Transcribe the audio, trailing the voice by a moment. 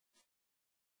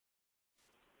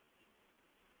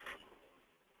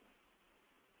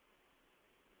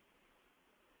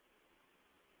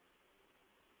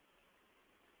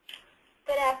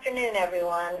Good afternoon,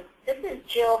 everyone. This is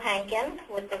Jill Hankin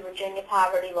with the Virginia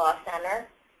Poverty Law Center,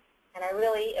 and I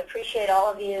really appreciate all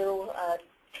of you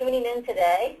tuning in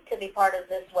today to be part of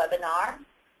this webinar.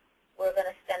 We're going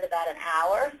to spend about an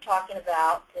hour talking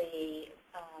about the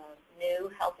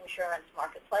new health insurance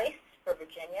marketplace for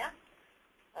Virginia.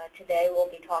 Today we'll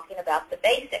be talking about the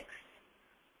basics.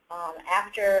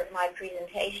 After my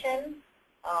presentation,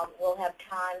 we'll have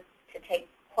time to take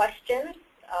questions,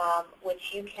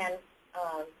 which you can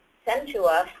send to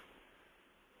us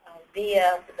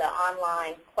via the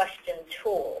online question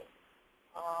tool.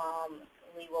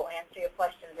 We will answer your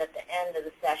questions at the end of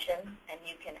the session, and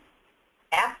you can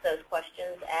ask those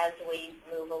questions as we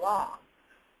move along.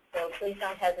 So please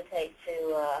don't hesitate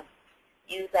to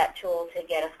use that tool to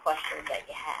get us questions that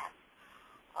you have.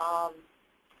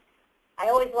 I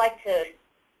always like to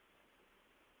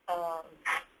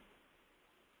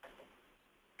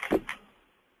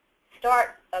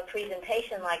start a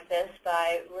presentation like this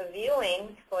by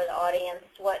reviewing for the audience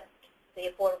what the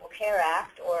Affordable Care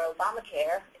Act, or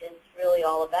Obamacare, is really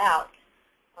all about.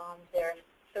 There are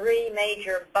three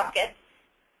major buckets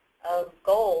of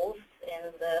goals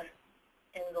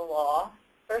in the law.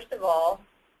 First of all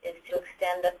is to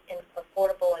extend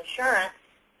affordable insurance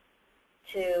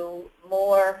to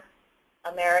more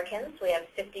Americans. We have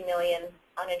 50 million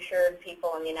uninsured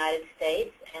people in the United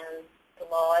States, and the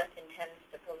law intends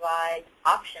to provide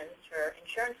options for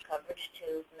insurance coverage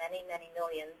to many, many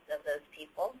millions of those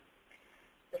people.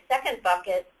 The second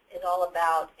bucket is all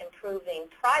about improving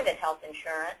private health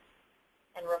insurance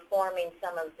and reforming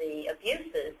some of the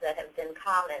abuses that have been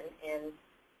common in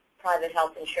private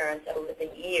health insurance over the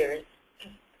years,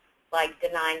 like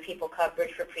denying people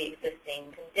coverage for pre-existing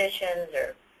conditions,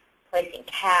 or placing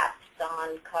caps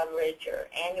on coverage, or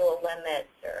annual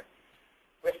limits, or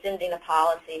rescinding a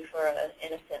policy for an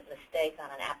innocent mistake on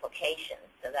an application.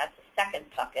 So that's the second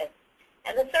bucket.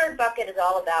 And the third bucket is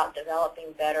all about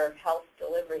developing better health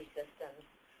delivery systems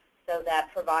so that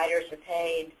providers are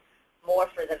paid more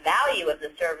for the value of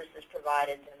the services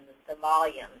provided than the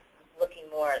volume, looking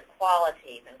more at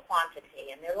quality than quantity.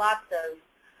 And there are lots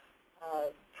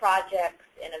of projects,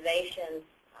 innovations,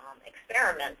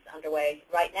 experiments underway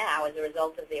right now as a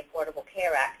result of the Affordable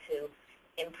Care Act to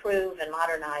improve and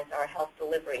modernize our health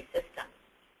delivery system.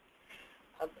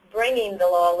 Bringing the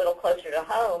law a little closer to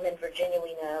home, in Virginia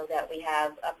we know that we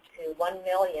have up to 1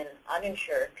 million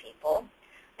uninsured people,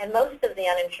 and most of the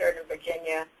uninsured in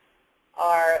Virginia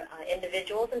are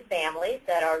individuals and families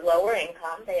that are lower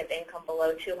income. They have income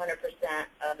below 200%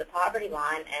 of the poverty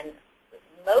line, and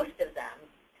most of them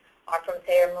are from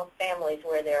families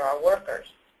where there are workers.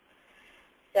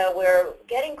 So we're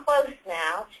getting close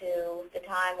now to the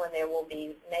time when there will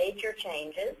be major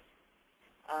changes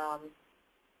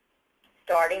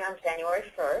starting on January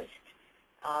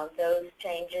 1st. Those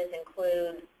changes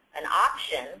include an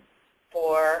option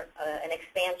for an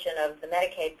expansion of the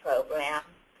Medicaid program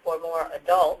for more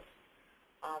adults.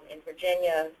 In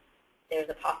Virginia, there's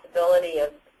a possibility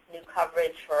of new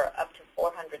coverage for up to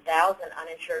 400,000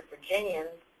 uninsured Virginians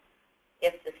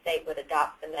if the state would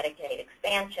adopt the Medicaid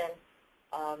expansion.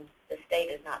 The state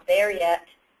is not there yet.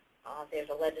 There's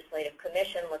a legislative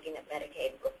commission looking at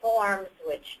Medicaid reforms,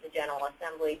 which the General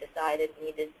Assembly decided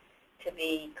needed to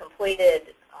be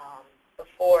completed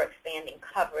before expanding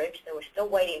coverage, so we're still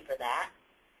waiting for that.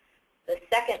 The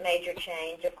second major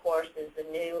change, of course, is the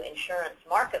new insurance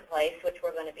marketplace, which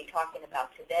we're going to be talking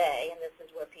about today, and this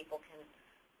is where people can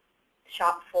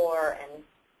shop for and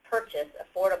purchase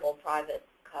affordable private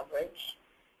coverage.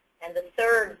 And the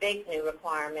third big new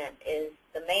requirement is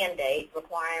the mandate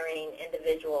requiring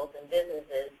individuals and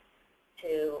businesses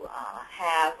to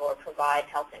have or provide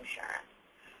health insurance.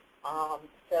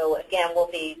 So again,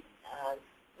 we'll be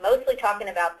mostly talking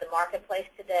about the marketplace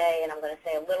today, and I'm going to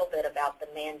say a little bit about the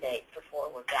mandate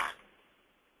before we're done.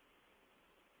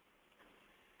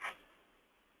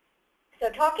 So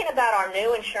talking about our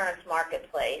new insurance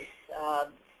marketplace,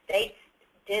 states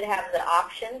did have the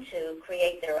option to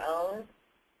create their own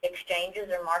exchanges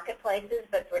or marketplaces,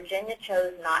 but Virginia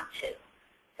chose not to.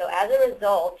 So as a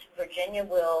result, Virginia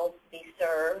will be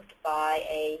served by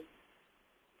a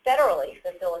federally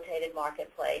facilitated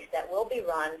marketplace that will be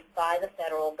run by the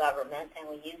federal government, and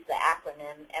we use the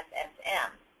acronym FFM.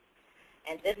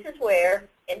 And this is where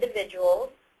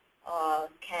individuals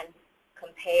can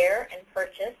compare and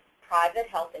purchase private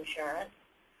health insurance.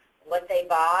 What they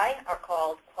buy are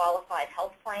called qualified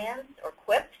health plans, or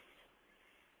QIPs.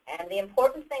 And the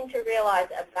important thing to realize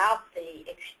about the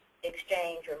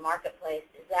exchange or marketplace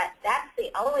is that that's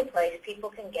the only place people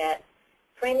can get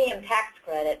premium tax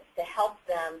credits to help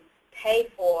them pay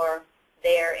for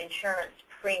their insurance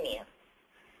premiums.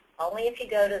 Only if you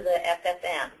go to the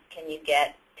FFM can you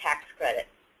get tax credits.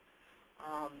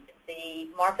 The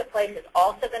marketplace is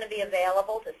also going to be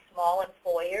available to small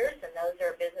employers, and those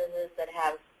are businesses that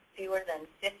have fewer than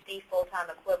 50 full-time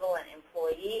equivalent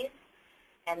employees.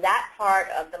 And that part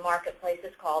of the marketplace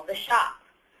is called the SHOP,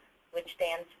 which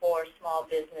stands for Small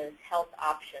Business Health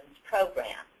Options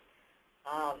Program.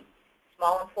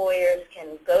 Small employers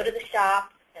can go to the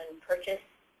SHOP and purchase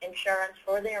insurance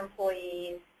for their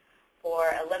employees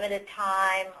for a limited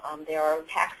time. There are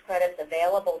tax credits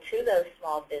available to those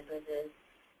small businesses.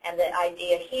 And the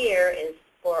idea here is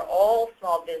for all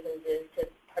small businesses to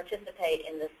participate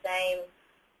in the same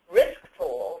risk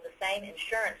pool, the same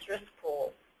insurance risk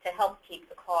pool, to help keep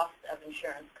the cost of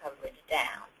insurance coverage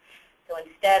down. So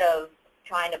instead of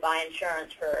trying to buy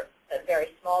insurance for a very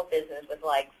small business with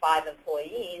like 5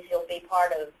 employees, you'll be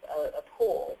part of a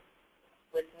pool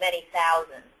with many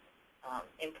thousand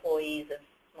employees of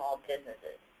small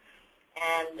businesses.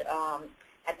 And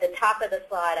at the top of the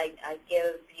slide, I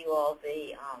give you all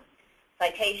the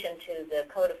citation to the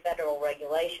Code of Federal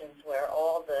Regulations, where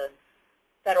all the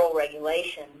federal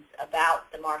regulations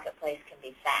about the marketplace can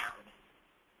be found.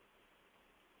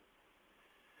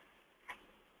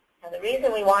 Now, the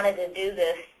reason we wanted to do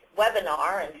this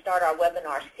webinar and start our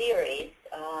webinar series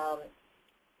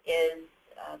is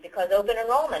because open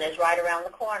enrollment is right around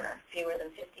the corner, fewer than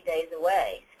 50 days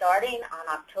away. Starting on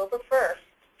October 1st,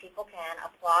 people can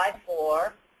apply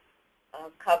for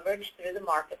coverage through the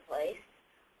marketplace.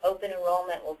 Open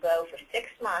enrollment will go for 6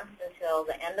 months until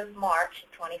the end of March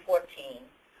 2014.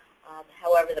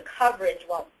 However, the coverage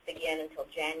won't begin until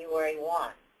January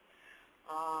 1.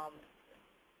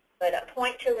 But a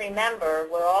point to remember,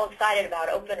 we're all excited about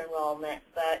open enrollment,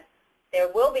 but there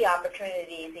will be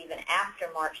opportunities even after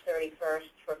March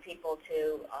 31st for people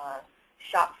to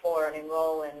shop for and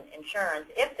enroll in insurance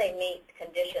if they meet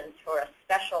conditions for a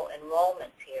special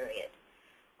enrollment period.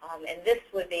 And this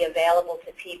would be available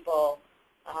to people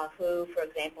who, for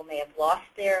example, may have lost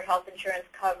their health insurance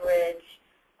coverage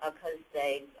because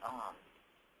they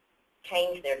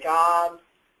changed their jobs,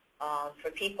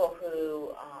 for people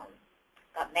who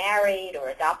got married or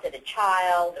adopted a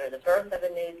child or the birth of a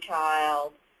new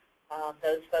child.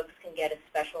 Those folks can get a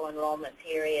special enrollment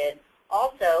period.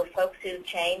 Also, folks who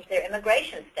change their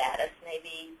immigration status may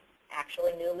be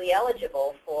actually newly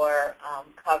eligible for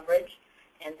coverage,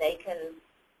 and they can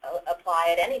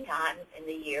apply at any time in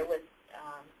the year with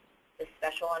the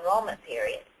special enrollment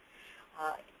period.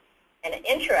 And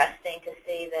interesting to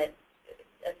see that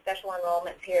a special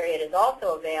enrollment period is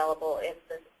also available if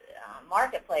the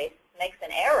marketplace makes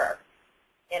an error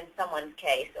in someone's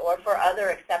case or for other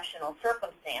exceptional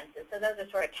circumstances. So those are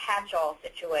sort of catch-all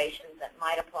situations that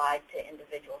might apply to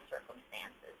individual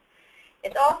circumstances.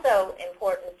 It's also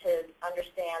important to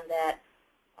understand that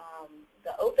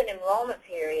the open enrollment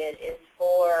period is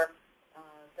for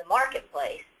the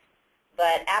marketplace,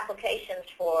 but applications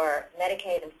for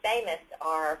Medicaid and FAMUS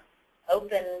are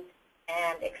open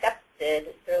and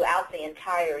accepted throughout the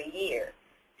entire year.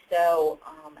 So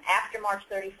after March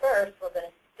 31st, we're going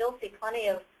to still see plenty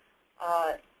of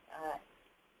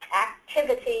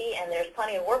activity, and there's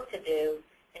plenty of work to do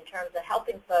in terms of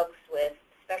helping folks with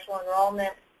special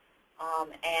enrollment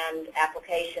and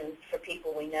applications for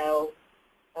people we know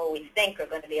or we think are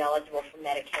going to be eligible for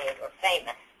Medicaid or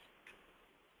FAMUS.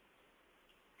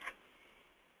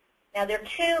 Now, there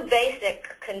are 2 basic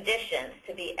conditions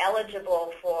to be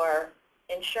eligible for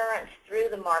insurance through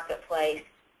the marketplace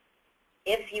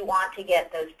if you want to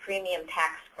get those premium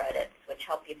tax credits, which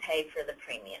help you pay for the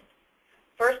premiums.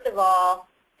 First of all,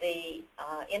 the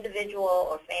individual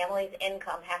or family's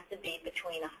income has to be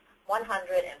between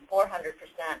 100 and 400%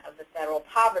 of the federal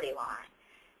poverty line.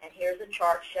 And here's a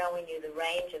chart showing you the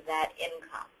range of that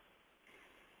income.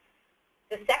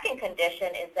 The second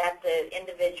condition is that the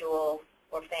individual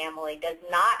or family does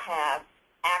not have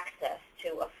access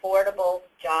to affordable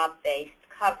job-based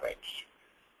coverage.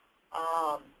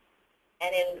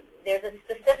 There's a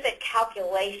specific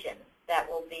calculation that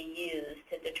will be used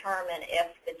to determine if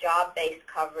the job-based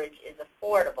coverage is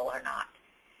affordable or not.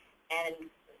 And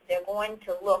they're going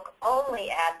to look only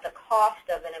at the cost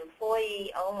of an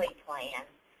employee-only plan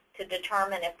to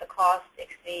determine if the cost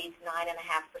exceeds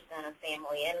 9.5% of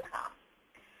family income.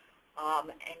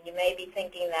 And you may be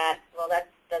thinking that, well, that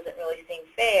doesn't really seem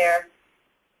fair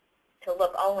to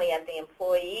look only at the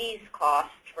employee's cost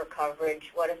for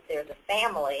coverage. What if there's a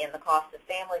family and the cost of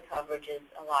family coverage is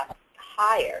a lot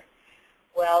higher?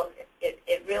 Well,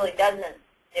 it really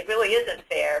isn't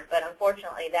fair, but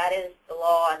unfortunately that is the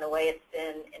law and the way it's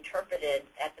been interpreted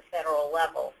at the federal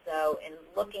level. So in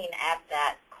looking at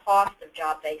that cost of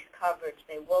job-based coverage,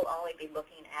 they will only be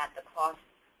looking at the cost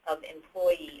of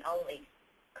employee-only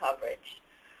coverage.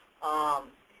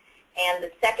 And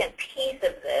the second piece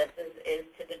of this is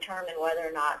to determine whether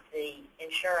or not the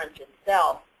insurance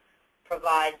itself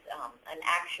provides an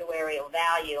actuarial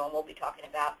value, and we'll be talking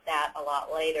about that a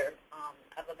lot later,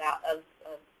 of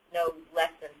no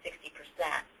less than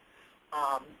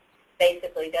 60%.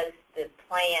 Basically, does the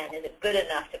plan, is it good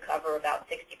enough to cover about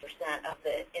 60% of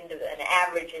an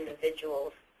average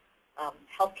individual's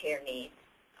health care needs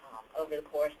over the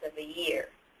course of a year?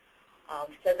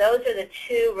 So those are the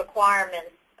two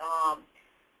requirements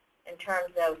in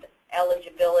terms of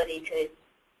eligibility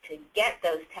to get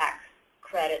those tax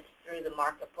credits through the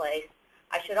marketplace.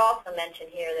 I should also mention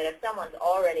here that if someone's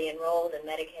already enrolled in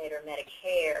Medicaid or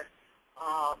Medicare,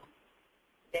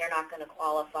 they're not going to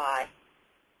qualify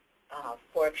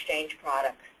for exchange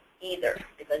products either,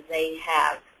 because they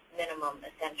have minimum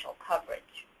essential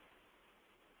coverage.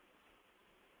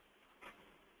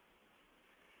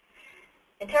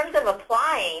 In terms of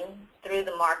applying through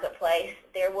the marketplace,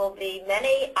 there will be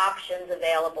many options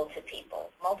available to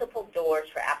people, multiple doors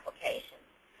for application.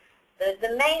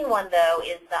 The main one, though,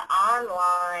 is the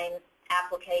online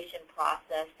application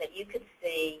process that you could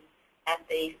see at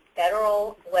the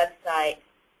federal website,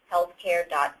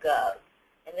 healthcare.gov.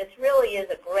 And this really is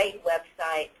a great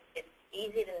website. It's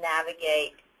easy to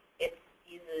navigate. It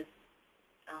uses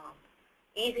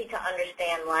easy to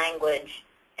understand language.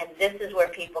 And this is where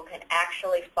people can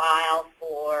actually file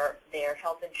for their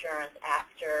health insurance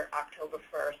after October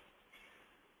 1st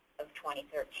of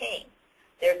 2013.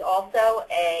 There's also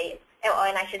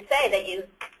and I should say that you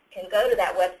can go to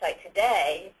that website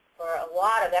today for a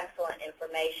lot of excellent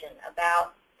information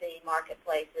about the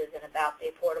marketplaces and about the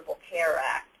Affordable Care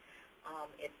Act.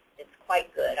 It's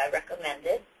quite good. I recommend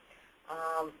it.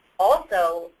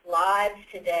 Also, live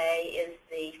today is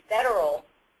the federal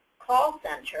call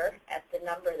center at the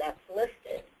number that's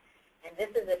listed. And this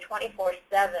is a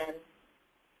 24/7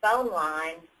 phone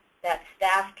line that's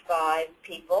staffed by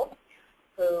people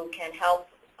who can help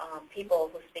people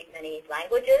who speak many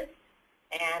languages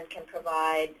and can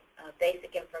provide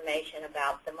basic information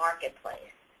about the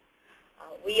marketplace.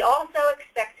 We also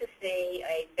expect to see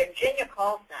a Virginia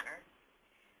call center.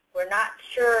 We're not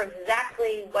sure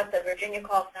exactly what the Virginia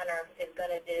call center is going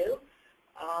to do.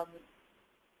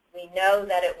 We know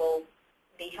that it will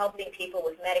be helping people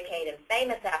with Medicaid and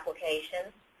FAMUS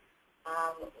applications.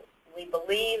 We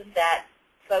believe that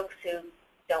folks who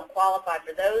don't qualify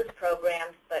for those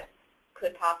programs but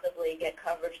could possibly get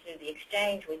coverage through the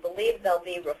exchange, we believe they'll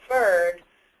be referred.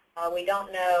 We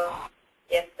don't know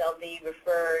if they'll be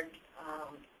referred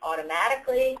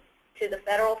automatically to the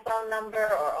federal phone number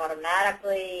or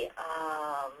automatically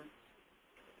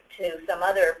to some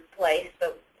other place,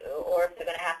 or if they're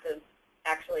going to have to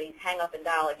actually hang up and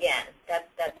dial again. That's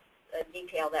a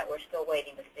detail that we're still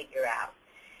waiting to figure out.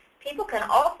 People can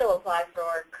also apply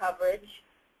for coverage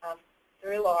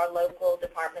through our local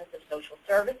departments of social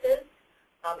services,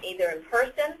 either in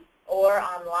person or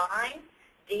online.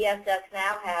 DSS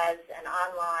now has an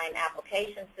online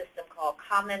application system called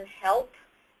Common Help,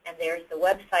 and there's the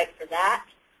website for that,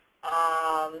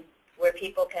 where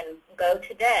people can go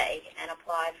today and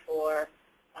apply for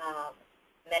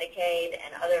Medicaid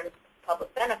and other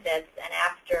public benefits. And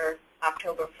after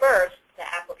October 1st,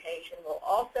 the application will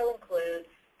also include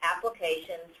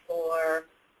applications for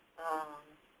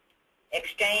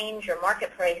exchange or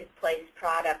marketplace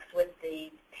products with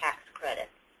the tax credits.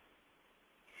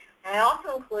 And I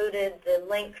also included the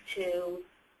link to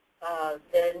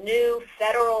the new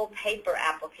federal paper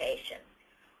application,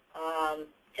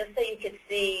 just so you could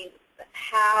see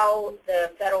how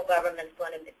the federal government is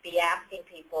going to be asking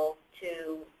people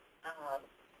to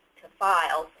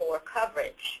file for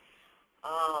coverage.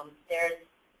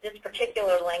 This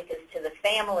particular link is to the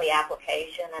family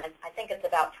application, and I think it's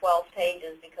about 12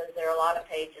 pages because there are a lot of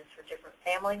pages for different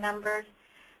family members.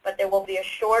 But there will be a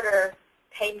shorter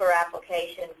paper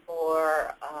application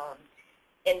for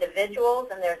individuals,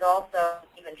 and there's also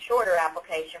even shorter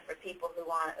application for people who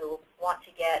want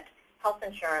to get health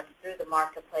insurance through the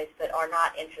marketplace but are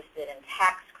not interested in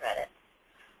tax credits.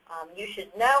 You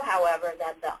should know, however,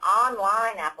 that the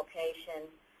online application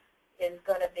is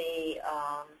going to be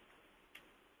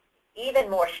even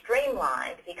more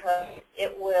streamlined because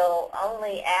it will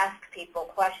only ask people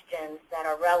questions that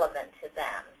are relevant to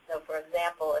them. So, for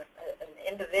example, if an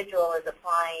individual is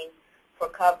applying for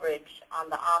coverage on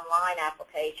the online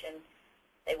application,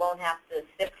 they won't have to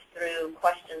sift through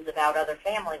questions about other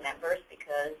family members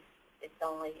because it's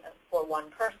only for one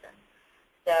person.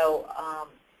 So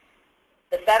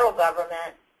the federal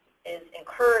government is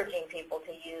encouraging people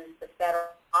to use the federal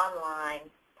online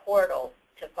portal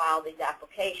to file these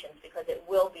applications, because it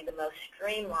will be the most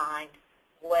streamlined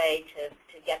way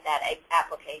to get that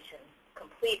application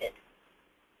completed.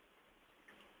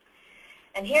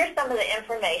 And here's some of the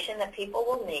information that people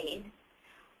will need.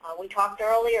 We talked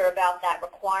earlier about that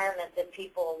requirement that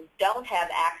people don't have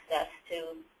access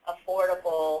to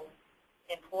affordable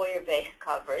employer-based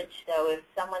coverage. So if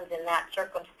someone's in that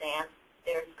circumstance,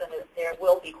 there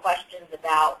will be questions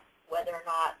about whether or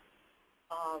not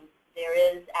there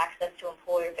is access to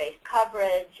employer-based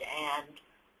coverage, and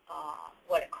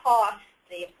what it costs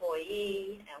the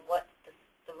employee, and what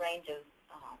the range of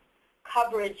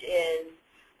coverage is.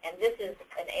 And this is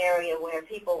an area where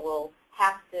people will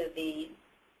have to be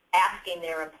asking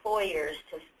their employers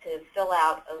to fill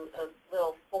out a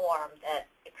little form that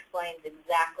explains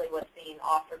exactly what's being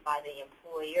offered by the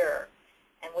employer.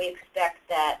 And we expect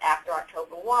that after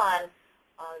October 1,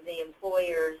 the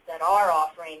employers that are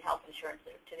offering health insurance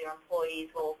to their employees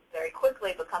will very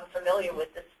quickly become familiar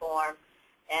with this form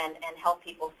and help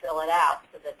people fill it out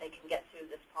so that they can get through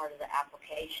this part of the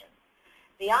application.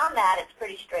 Beyond that, it's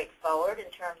pretty straightforward in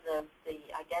terms of the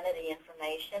identity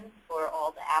information for all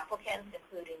the applicants,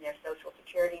 including their Social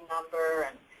Security number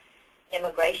and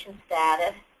immigration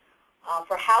status.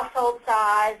 For household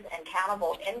size and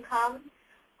countable income,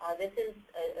 this is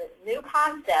a new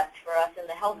concept for us in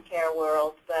the healthcare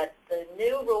world, but the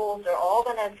new rules are all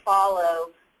going to follow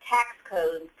tax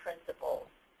code principles,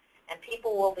 and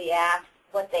people will be asked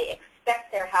what they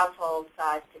expect their household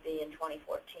size to be in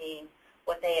 2014,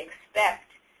 what they expect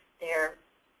their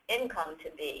income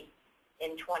to be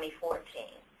in 2014.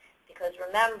 Because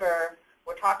remember,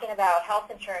 we're talking about health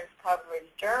insurance coverage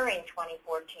during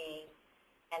 2014,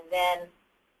 and then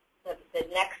the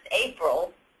next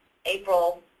April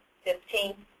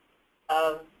 15th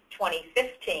of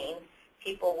 2015,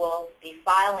 people will be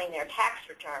filing their tax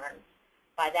returns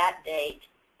by that date,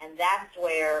 and that's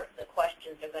where the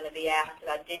questions are going to be asked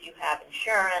about, did you have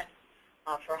insurance,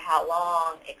 for how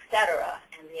long, etc.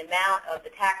 And the amount of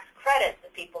the tax credits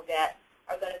that people get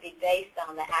are going to be based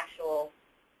on the actual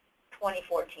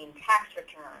 2014 tax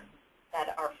returns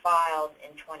that are filed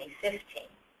in 2015.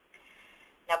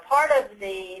 Now, part of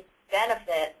the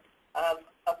benefit of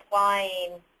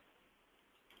applying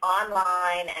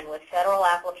online and with federal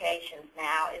applications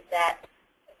now is that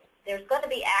there's going to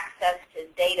be access to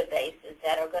databases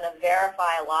that are going to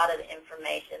verify a lot of the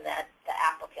information that the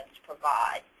applicants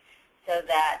provide, so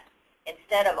that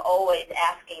instead of always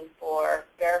asking for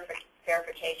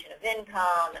verification of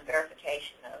income and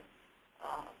verification of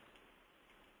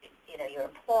your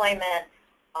employment,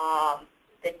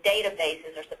 the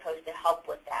databases are supposed to help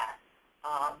with that.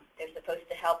 They're supposed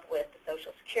to help with the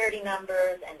Social Security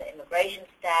numbers and the immigration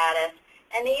status,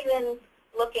 and even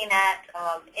looking at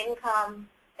income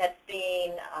that's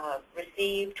being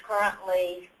received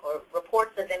currently, or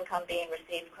reports of income being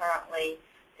received currently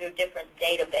through different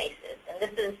databases. And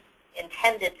this is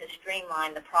intended to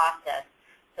streamline the process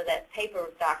so that paper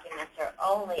documents are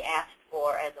only asked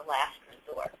for as a last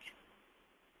resort.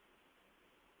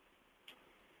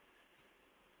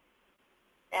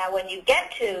 Now, when you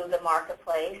get to the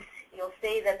marketplace, you'll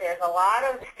see that there's a lot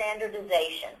of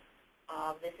standardization.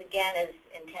 This, again, is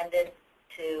intended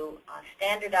to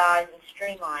standardize and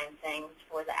streamline things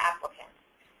for the applicants.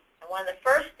 And one of the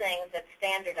first things that's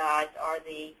standardized are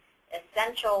the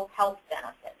Essential Health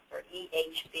Benefits, or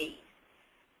EHBs.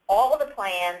 All the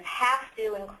plans have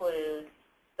to include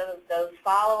those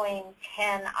following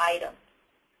 10 items.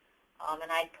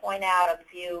 And I'd point out a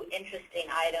few interesting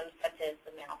items, such as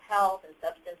the mental health and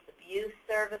substance abuse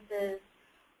services,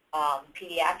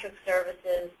 pediatric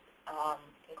services,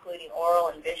 including oral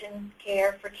and vision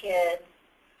care for kids,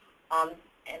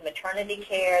 and maternity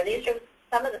care. These are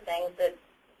some of the things that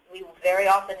we very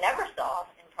often never saw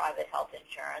in private health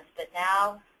insurance, but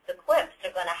now the QIPs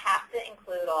are going to have to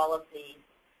include all of these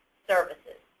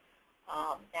services.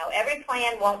 Now, every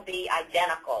plan won't be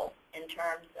identical in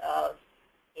terms of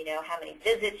how many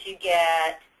visits you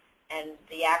get and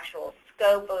the actual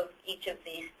scope of each of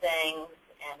these things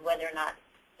and whether or not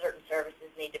certain services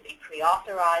need to be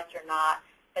pre-authorized or not.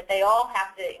 But they all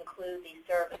have to include these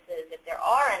services. If there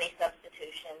are any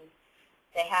substitutions,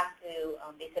 they have to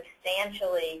be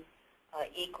substantially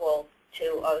equal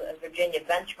to a Virginia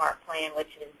benchmark plan,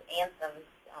 which is Anthem's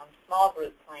small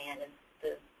group plan,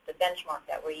 is the benchmark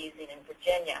that we're using in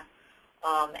Virginia.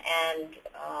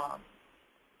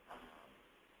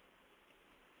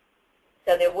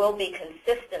 So there will be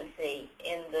consistency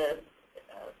in the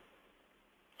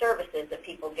services that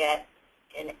people get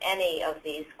in any of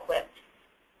these QIPs.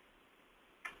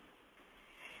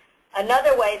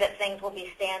 Another way that things will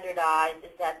be standardized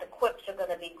is that the QIPs are going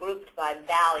to be grouped by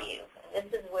value. And This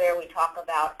is where we talk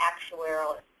about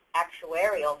actuarial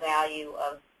value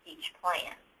of each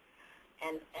plan.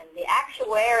 And the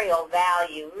actuarial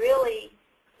value really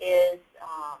is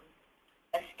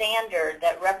a standard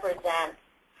that represents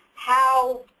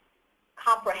how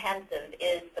comprehensive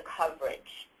is the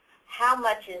coverage, how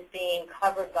much is being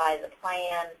covered by the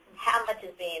plan, how much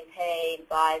is being paid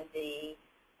by the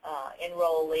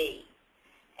enrollee.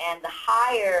 And the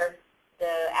higher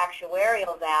the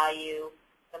actuarial value,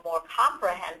 the more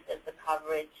comprehensive the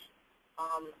coverage,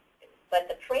 but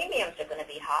the premiums are going to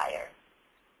be higher.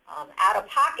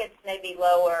 Out-of-pockets may be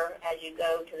lower as you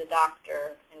go to the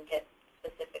doctor and get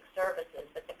specific services,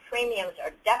 but the premiums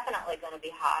are definitely going to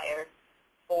be higher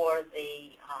for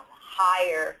the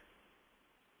higher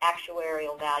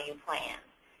actuarial value plans.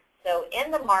 So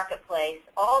in the marketplace,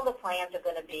 all the plans are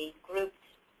going to be grouped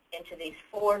into these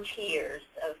 4 tiers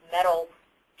of metal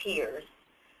tiers,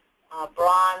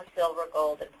 bronze, silver,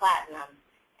 gold, and platinum,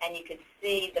 and you could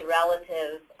see the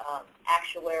relative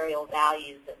actuarial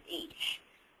values of each.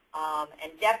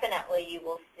 And definitely you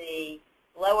will see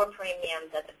lower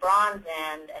premiums at the bronze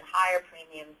end and higher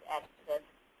premiums at the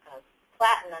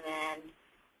platinum end.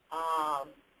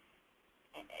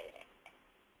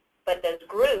 But those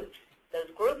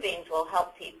groupings will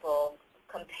help people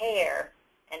compare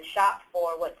and shop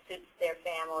for what suits their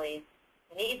family's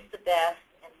needs the best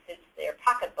and suits their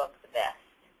pocketbook the best.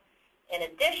 In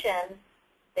addition,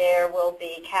 there will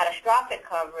be catastrophic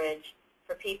coverage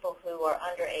for people who are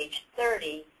under age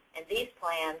 30, and these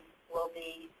plans will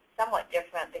be somewhat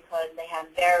different because they have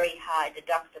very high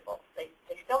deductibles. They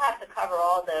still have to cover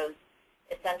all those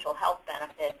essential health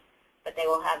benefits, but they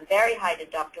will have very high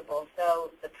deductibles,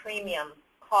 so the premium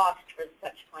cost for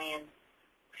such plans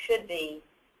should be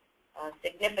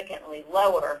significantly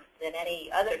lower than any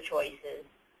other choices.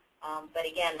 But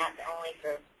again, that's only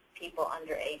for people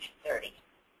under age 30.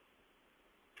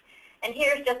 And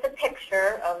here's just a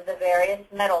picture of the various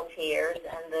metal tiers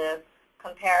and the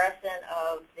comparison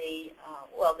of the,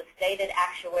 well, the stated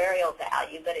actuarial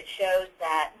value, but it shows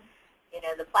that, you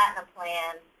know, the platinum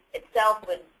plan itself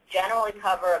would generally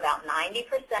cover about 90%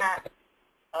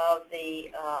 of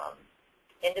the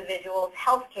individual's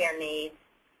health care needs,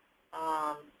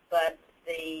 but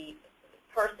the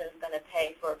person's going to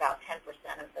pay for about 10%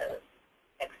 of those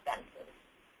expenses.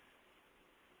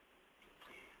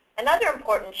 Another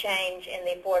important change in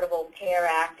the Affordable Care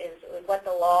Act is what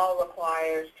the law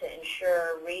requires to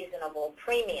ensure reasonable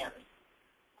premiums.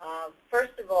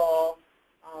 First of all,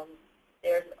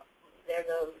 there's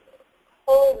a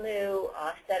whole new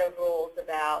set of rules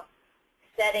about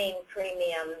setting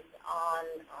premiums on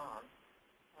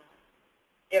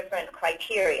different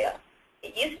criteria.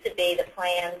 It used to be the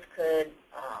plans could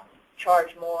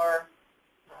charge more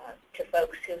to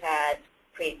folks who had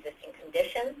pre-existing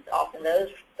conditions. Often those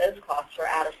costs were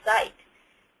out of sight.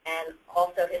 And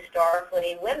also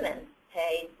historically, women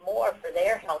paid more for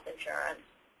their health insurance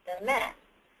than men.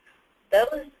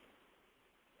 Those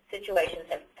situations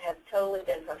have totally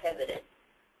been prohibited.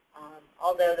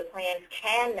 Although the plans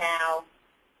can now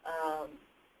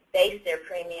base their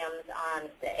premiums on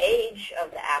the age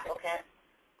of the applicant,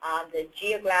 on the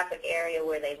geographic area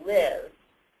where they live,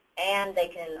 and they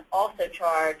can also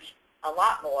charge a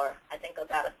lot more, I think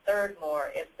about a third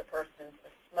more if the person's a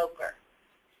smoker.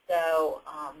 So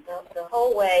the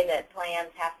whole way that plans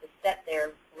have to set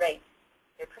their rates,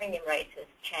 their premium rates, has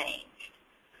changed.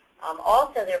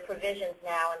 Also, there are provisions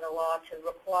now in the law to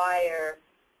require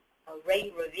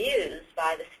rate reviews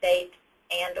by the state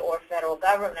and or federal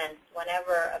governments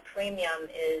whenever a premium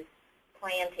is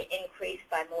planned to increase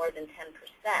by more than 10%.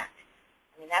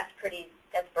 I mean, that's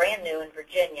brand new in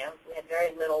Virginia. We had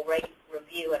very little rate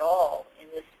review at all in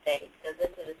this state, so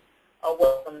this is a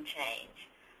welcome change.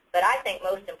 But I think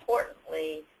most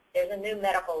importantly, there's a new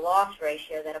medical loss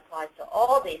ratio that applies to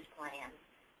all these plans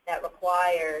that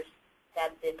requires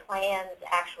that the plans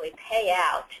actually pay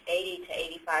out 80 to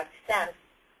 85 cents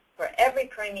for every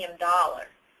premium dollar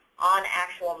on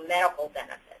actual medical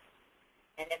benefits.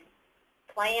 And if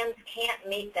plans can't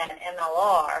meet that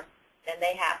MLR, then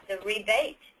they have to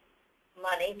rebate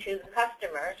money to the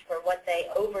customers for what they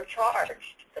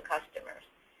overcharged the customers.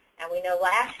 And we know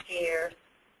last year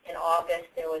in August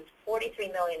there was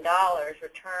 $43 million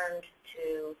returned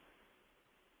to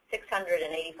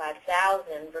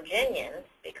 685,000 Virginians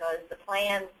because the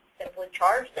plans simply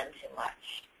charged them too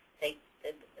much. The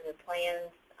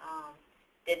plans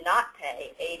did not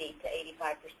pay 80 to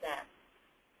 85%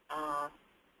 on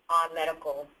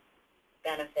medical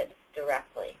benefits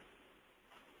directly.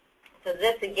 So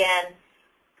this, again,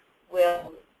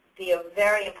 will be a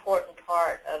very important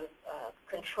part of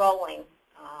controlling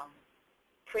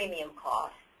premium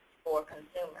costs. for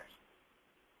consumers.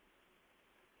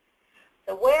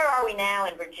 So where are we now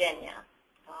in Virginia?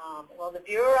 Well, the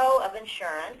Bureau of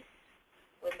Insurance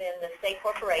within the State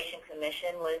Corporation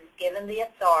Commission was given the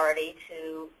authority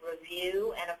to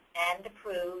review and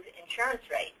approve insurance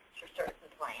rates for certain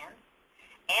plans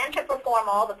and to perform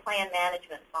all the plan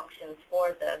management functions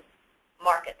for the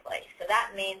marketplace. So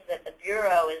that means that the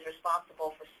Bureau is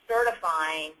responsible for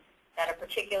certifying that a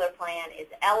particular plan is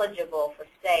eligible for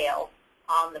sale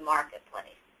on the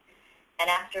marketplace. And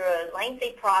after a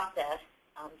lengthy process,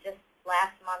 just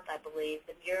last month, I believe,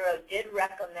 the Bureau did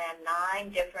recommend 9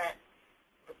 different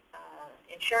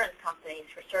insurance companies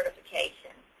for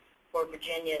certification for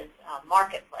Virginia's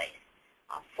marketplace.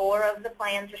 4 of the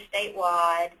plans are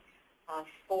statewide.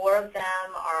 4 of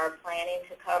them are planning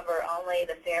to cover only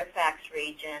the Fairfax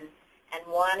region, and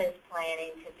 1 is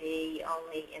planning to be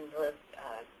only in the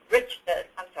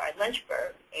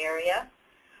Lynchburg area.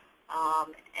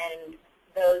 And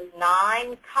those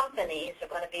 9 companies are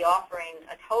going to be offering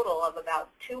a total of about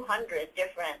 200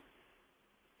 different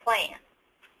plans.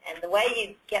 And the way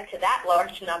you get to that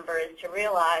large number is to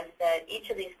realize that each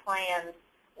of these plans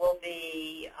will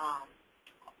be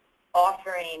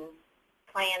offering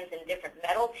plans in different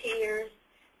metal tiers.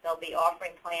 They'll be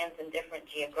offering plans in different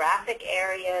geographic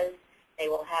areas. They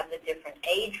will have the different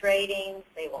age ratings.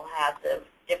 They will have the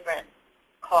different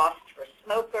costs for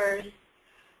smokers.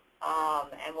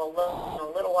 And we'll look in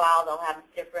a little while, they'll have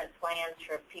different plans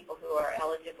for people who are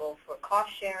eligible for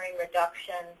cost-sharing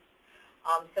reductions.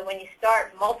 So when you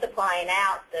start multiplying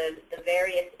out the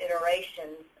various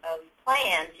iterations of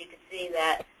plans, you can see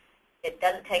that it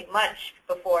doesn't take much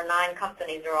before 9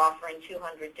 companies are offering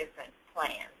 200 different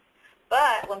plans.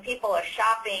 But when people are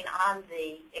shopping on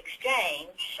the exchange,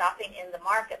 shopping in the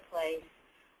marketplace,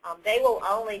 they will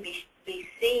only be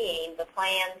seeing the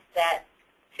plans that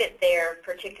fit their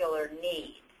particular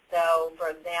needs. So, for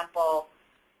example,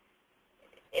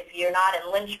 if you're not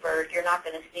in Lynchburg, you're not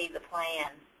going to see the plan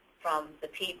from the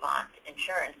Piedmont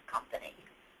Insurance Company.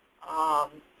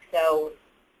 So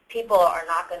people are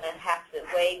not going to have to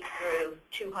wade through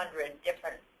 200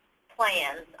 different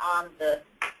plans on the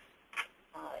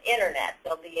internet.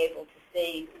 They'll be able to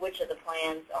see which of the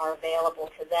plans are available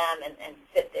to them and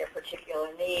fit their particular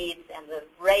needs and the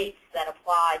rates that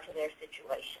apply to their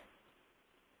situation.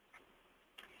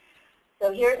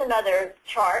 So here's another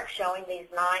chart showing these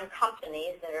 9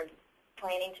 companies that are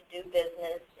planning to do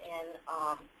business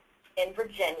in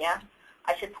Virginia.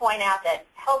 I should point out that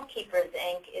HealthKeepers,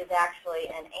 Inc. is actually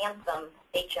an Anthem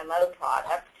HMO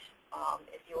product.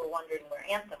 If you were wondering where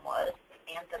Anthem was,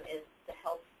 Anthem is the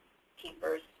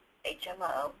HealthKeepers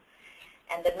HMO.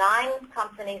 And the 9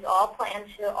 companies all plan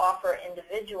to offer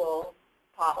individual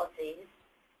policies,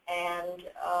 and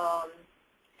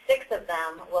 6 of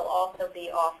them will also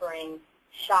be offering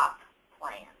shop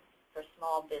plans for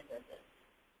small businesses.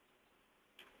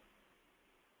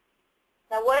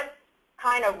 Now, what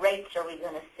kind of rates are we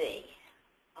going to see?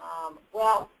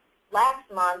 Well, last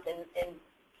month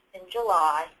in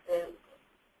July, the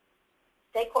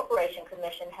State Corporation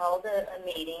Commission held a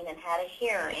meeting and had a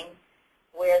hearing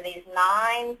where these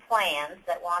 9 plans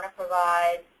that want to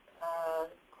provide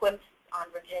quips on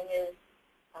Virginia's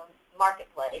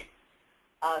marketplace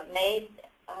made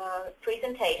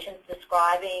presentations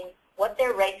describing what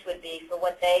their rates would be for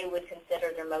what they would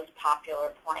consider their most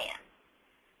popular plan.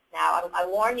 Now, I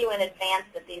warn you in advance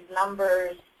that these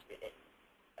numbers,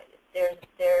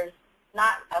 there's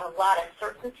not a lot of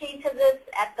certainty to this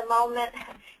at the moment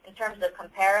in terms of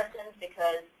comparisons,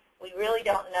 because we really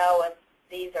don't know if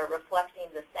these are reflecting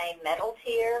the same metal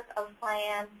tier of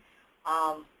plan.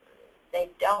 They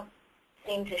don't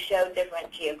seem to show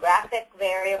different geographic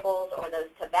variables or those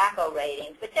tobacco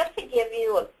ratings. But just to give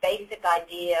you a basic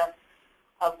idea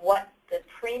of what the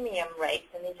premium rates,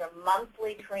 and these are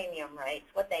monthly premium rates,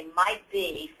 what they might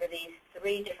be for these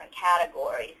 3 different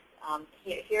categories.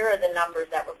 Here are the numbers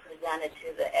that were presented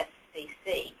to the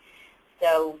FCC.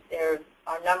 So there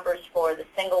are numbers for the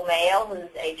single male who's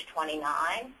age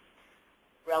 29,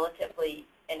 relatively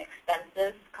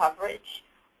inexpensive coverage.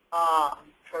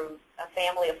 For a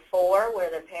family of 4 where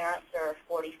their parents are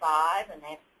 45 and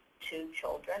they have 2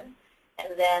 children.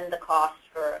 And then the cost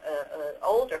for an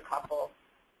older couple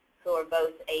who are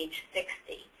both age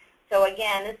 60. So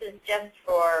again, this is just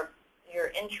for your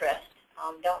interest.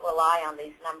 Don't rely on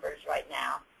these numbers right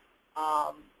now.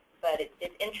 But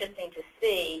it's interesting to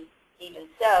see, even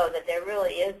so, that there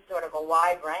really is sort of a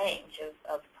wide range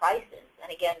of prices.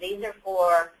 And again, these are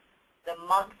for the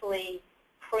monthly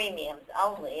premiums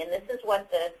only. And this is what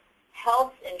the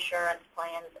health insurance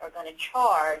plans are going to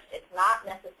charge. It's not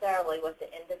necessarily what the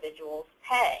individuals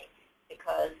pay.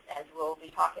 because, as we'll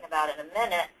be talking about in a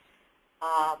minute,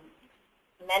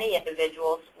 many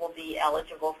individuals will be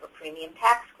eligible for premium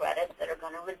tax credits that are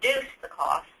going to reduce the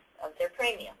cost of their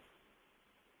premiums.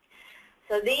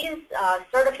 So these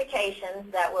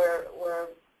certifications that were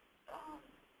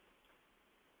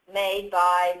made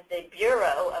by the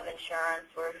Bureau of Insurance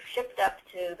were shipped up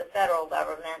to the federal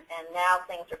government, and now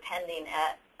things are pending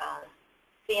at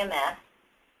CMS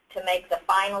to make the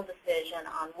final decision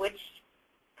on which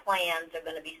plans are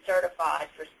going to be certified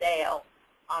for sale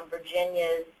on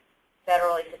Virginia's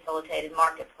federally facilitated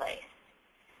marketplace.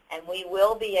 And we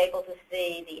will be able to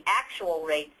see the actual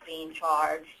rates being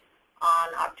charged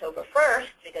on October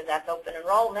 1st, because that's open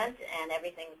enrollment and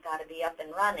everything's got to be up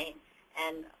and running.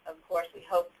 And of course, we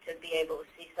hope to be able to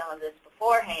see some of this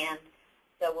beforehand,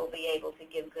 so we'll be able to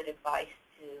give good advice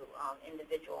to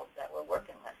individuals that we're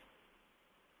working with.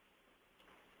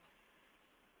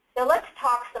 So let's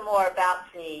talk some more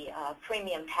about the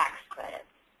premium tax credits.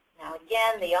 Now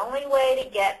again, the only way to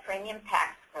get premium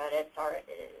tax credits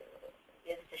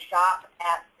is to shop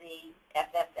at the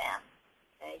FFM.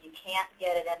 Okay? You can't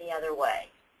get it any other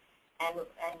way. And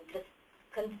just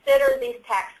consider these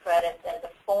tax credits as a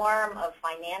form of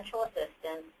financial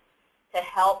assistance to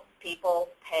help people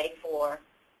pay for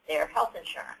their health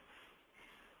insurance.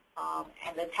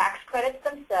 And the tax credits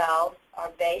themselves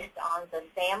are based on the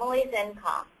family's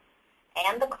income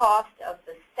and the cost of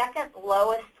the second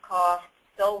lowest cost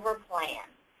silver plan.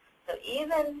 So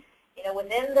even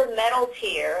within the metal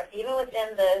tier, even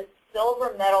within the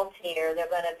silver metal tier, there are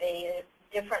going to be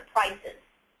different prices,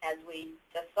 as we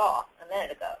just saw a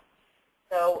minute ago.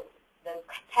 So the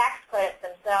tax credits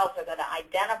themselves are going to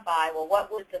identify, well,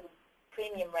 what would the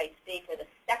premium rates be for the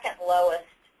second lowest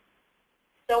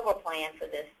silver plan for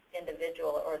this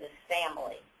individual or this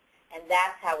family? And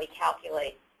that's how we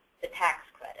calculate the tax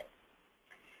credit.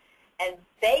 And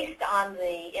based on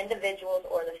the individual's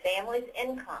or the family's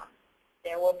income,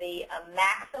 there will be a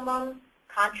maximum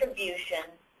contribution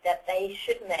that they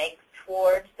should make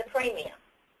towards the premium.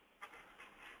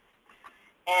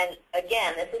 And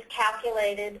again, this is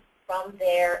calculated from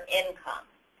their income.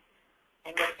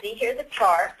 And you'll see here the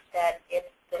chart that if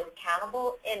the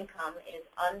countable income is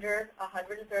under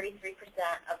 133%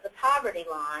 of the poverty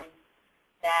line,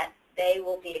 that they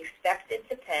will be expected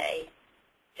to pay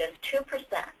just 2%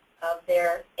 of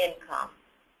their income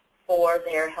for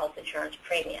their health insurance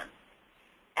premium.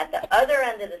 At the other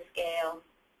end of the scale,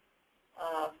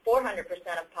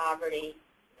 400% of poverty,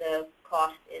 the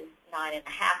cost is 9.5%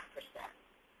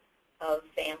 of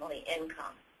family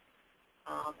income.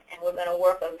 And we're going to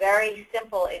work a very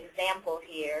simple example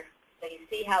here so you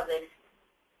see how this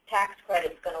tax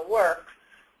credit is going to work.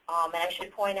 And I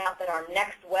should point out that our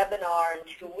next webinar in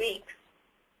 2 weeks,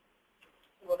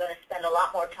 we're going to spend a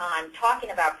lot more time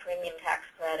talking about premium tax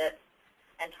credits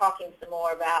and talking some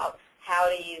more about how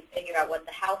do you figure out what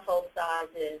the household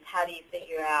size is, how do you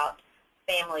figure out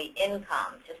family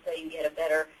income, just so you get a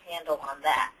better handle on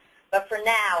that. But for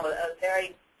now, a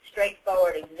very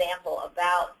straightforward example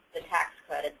about the tax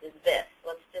credits is this.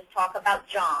 Let's just talk about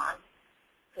John,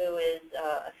 who is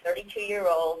a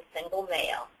 32-year-old single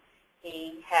male.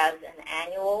 He has an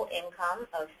annual income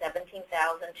of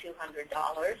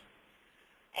 $17,200,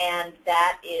 and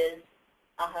that is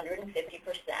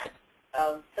 150%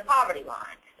 of the poverty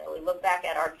line. So we look back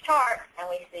at our chart and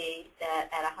we see that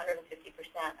at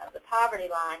 150% of the poverty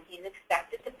line, he's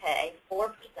expected to pay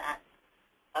 4%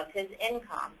 of his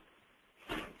income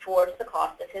towards the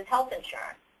cost of his health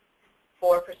insurance.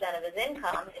 4% of his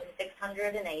income is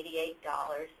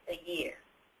 $688 a year.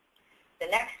 The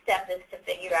next step is to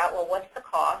figure out, well, what's the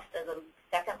cost of the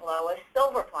second lowest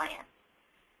silver plan?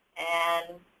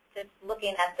 And just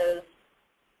looking at those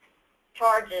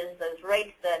charges, those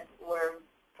rates that were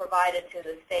provided to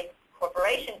the State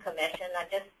Corporation Commission, I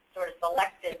just sort of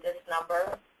selected this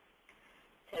number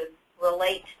to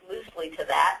relate loosely to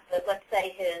that. But let's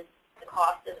say the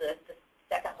cost of the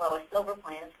second lowest silver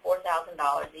plan is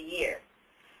 $4,000 a year.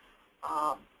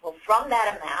 Well, from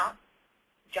that amount,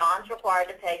 John's required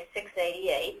to pay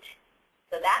 $688.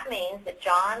 So that means that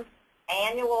John's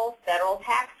annual federal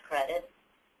tax credit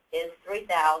is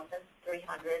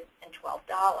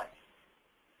 $3,312.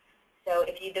 So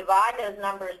if you divide those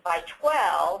numbers by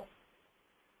 12,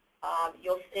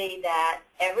 you'll see that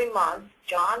every month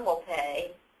John will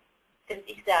pay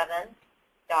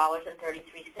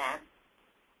 $57.33,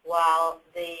 while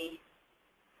the,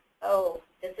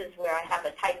 this is where I have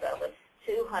a typo, it's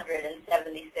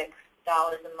 $276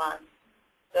 a month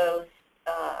goes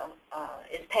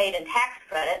is paid in tax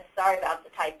credits. Sorry about the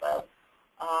typo.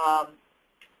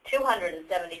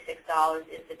 $276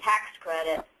 is the tax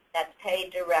credit that's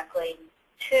paid directly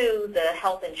to the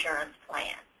health insurance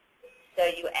plan. So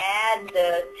you add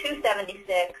the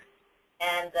 276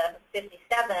 and the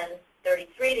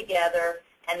 5733 together,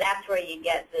 and that's where you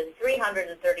get the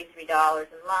 $333 a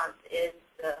month is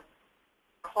the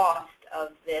cost of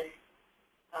this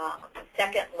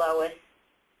second lowest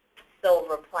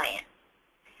silver plan.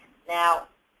 Now,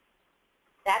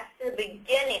 that's the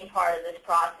beginning part of this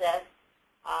process.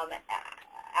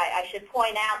 I should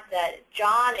point out that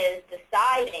John is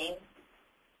deciding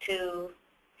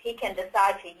he can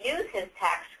decide to use his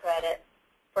tax credit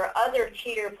for other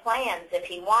tier plans if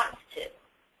he wants to.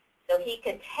 So he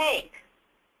could take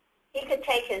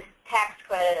his tax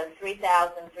credit of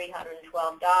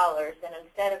 $3,312, and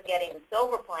instead of getting the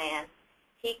silver plan,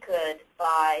 he could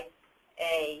buy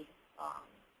a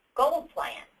gold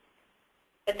plan.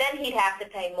 But then he'd have to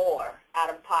pay more out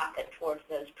of pocket towards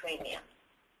those premiums.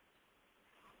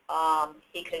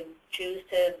 He could choose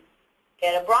to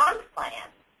get a bronze plan,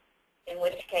 in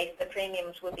which case the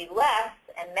premiums would be less,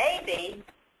 and maybe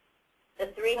the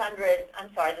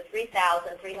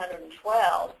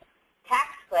 $3,312 tax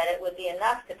credit would be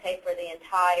enough to pay for the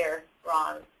entire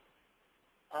bronze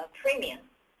premium,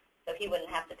 so he wouldn't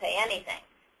have to pay anything.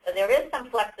 So there is some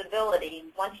flexibility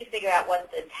once you figure out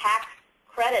what the tax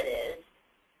credit is,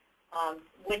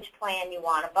 which plan you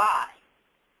want to buy.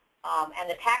 And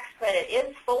the tax credit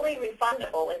is fully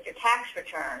refundable with your tax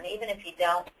return, even if you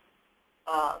don't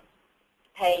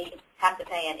have to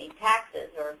pay any taxes,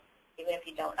 or even if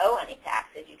you don't owe any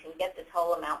taxes. You can get this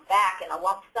whole amount back in a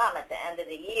lump sum at the end of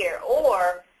the year,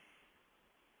 or,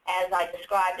 as I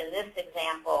described in this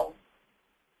example,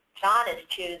 John is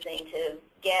choosing to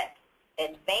get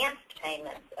advanced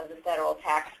payments of the federal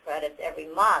tax credits every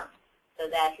month, so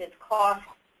that his cost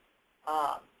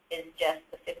is just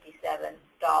the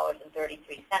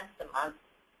 $57.33 a month.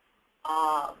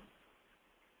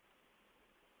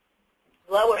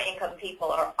 Lower income people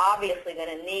are obviously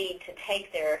going to need to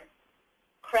take their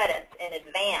credits in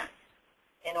advance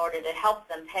in order to help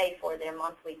them pay for their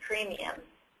monthly premiums.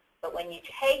 But when you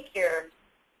take your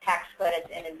tax credits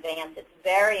in advance, it's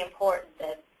very important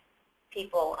that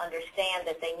people understand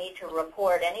that they need to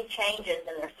report any changes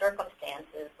in their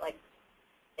circumstances, like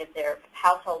if their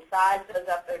household size goes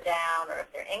up or down, or if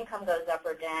their income goes up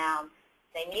or down.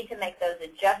 They need to make those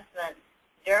adjustments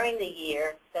during the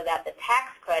year so that the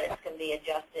tax credits can be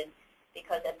adjusted,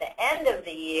 because at the end of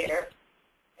the year,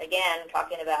 again,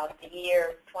 talking about the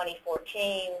year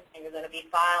 2014, and you're going to be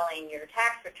filing your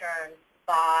tax returns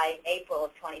by April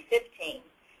of 2015.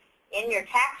 In your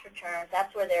tax returns,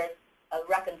 that's where there's a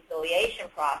reconciliation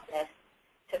process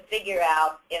to figure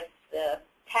out if the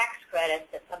tax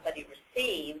credits that somebody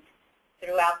received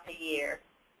throughout the year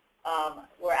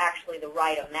were actually the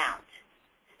right amount.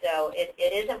 So it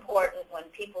is important when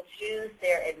people choose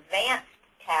their advanced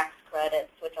tax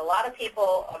credits, which a lot of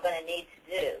people are going to need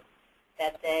to do,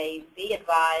 that they be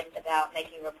advised about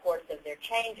making reports of their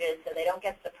changes so they don't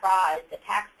get surprised at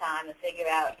tax time and figure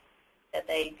out that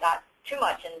they got too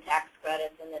much in tax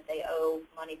credits and that they owe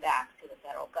money back to the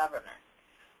federal government.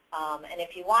 And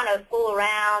if you want to fool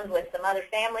around with some other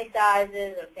family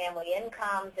sizes and family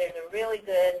incomes, there's a really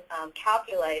good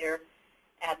calculator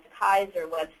at the Kaiser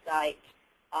website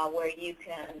where you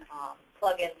can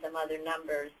plug in some other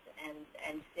numbers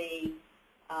and see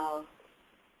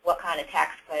what kind of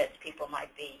tax credits people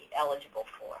might be eligible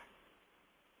for.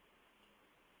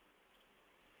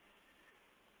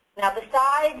 Now,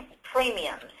 besides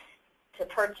premiums to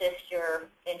purchase your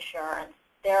insurance,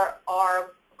 there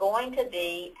are going to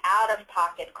be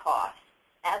out-of-pocket costs,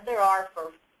 as there are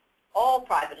for all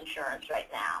private insurance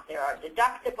right now. There are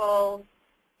deductibles,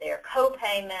 there are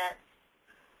co-payments,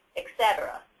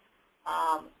 etc.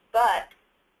 But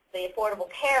the Affordable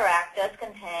Care Act does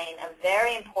contain a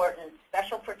very important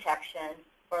special protection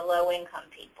for low-income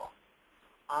people.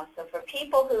 So for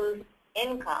people whose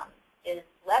income is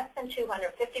less than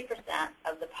 250%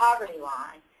 of the poverty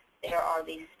line, there are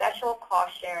these special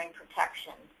cost-sharing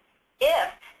protections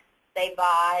if they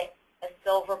buy a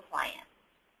silver plan.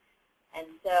 And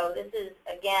so this is,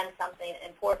 again, something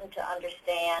important to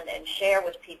understand and share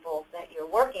with people that you're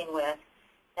working with,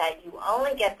 that you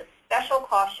only get the special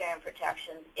cost-sharing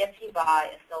protections if you buy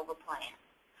a silver plan.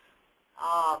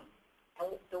 And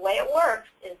the way it works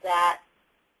is that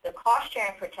the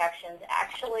cost-sharing protections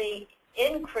actually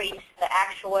increase the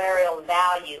actuarial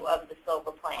value of the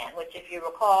silver plan, which, if you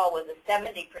recall, was a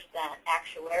 70%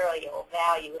 actuarial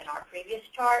value in our previous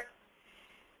chart.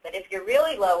 But if you're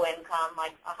really low income,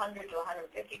 like 100 to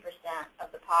 150%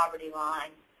 of the poverty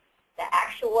line, the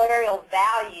actuarial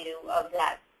value of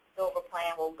that silver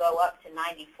plan will go up to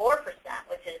 94%,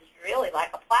 which is really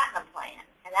like a platinum plan.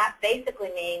 And that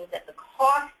basically means that the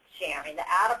cost sharing, the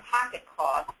out-of-pocket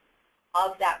costs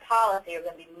of that policy are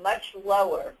going to be much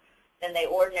lower than they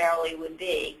ordinarily would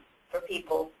be for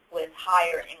people with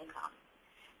higher income.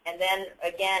 And then,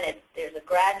 again, there's a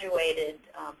graduated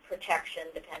protection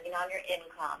depending on your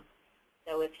income.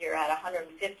 So if you're at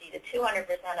 150 to 200%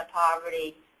 of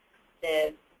poverty,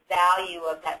 the value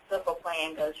of that SIFL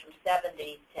plan goes from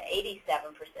 70 to 87%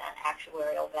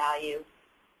 actuarial value.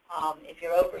 If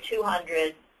you're over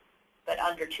 200 but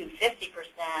under 250%,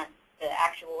 the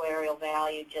actuarial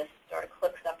value just sort of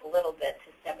clicks up a little bit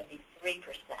to 73%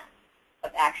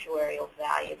 of actuarial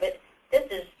value. But this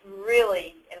is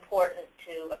really important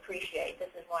to appreciate. This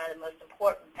is one of the most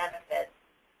important benefits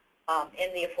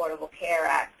in the Affordable Care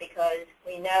Act, because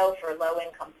we know for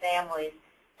low-income families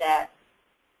that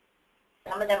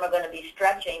some of them are going to be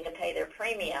stretching to pay their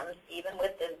premiums, even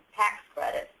with the tax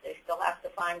credits. They still have to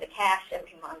find the cash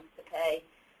every month to pay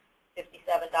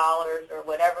 $57 or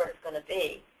whatever it's going to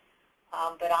be.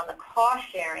 But on the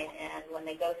cost-sharing end, when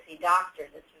they go see doctors,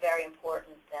 it's very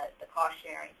important that the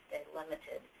cost-sharing stay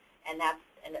limited, and that's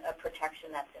a protection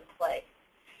that's in place.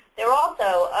 There are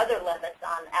also other limits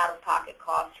on out-of-pocket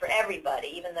costs for everybody,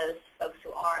 even those folks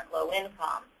who aren't low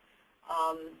income.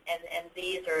 And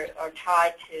these are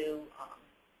tied to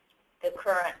the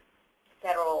current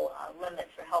federal limits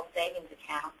for health savings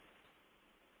accounts.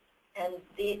 And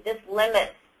this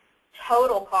limits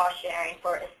total cost sharing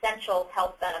for essential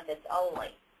health benefits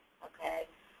only. Okay,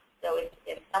 so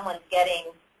if someone's getting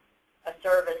a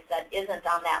service that isn't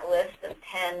on that list of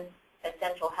 10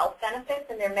 essential health benefits,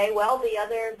 and there may well be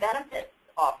other benefits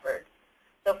offered.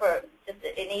 So for just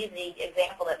an easy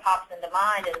example that pops into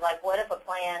mind is like, what if a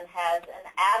plan has an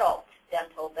adult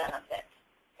dental benefit?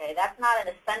 Okay, that's not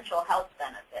an essential health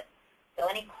benefit. So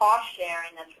any cost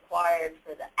sharing that's required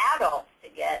for the adults to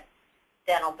get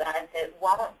dental benefit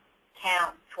won't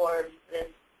count towards this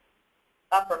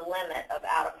upper limit of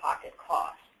out-of-pocket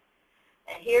costs.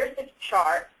 And here's the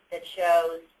chart that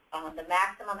shows the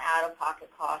maximum out-of-pocket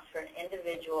costs for an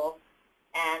individual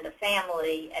and a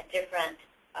family at different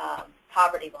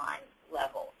poverty line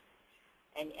levels.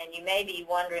 And you may be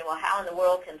wondering, well, how in the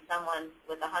world can someone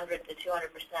with 100 to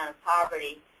 200% of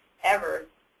poverty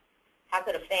how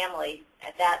could a family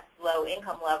at that low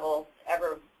income level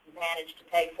ever manage to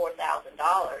pay $4,000?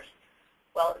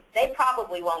 Well, they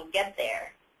probably won't get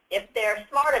there if they're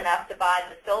smart enough to buy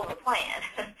the silver plan,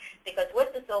 because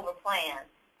with the silver plan,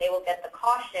 they will get the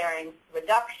cost-sharing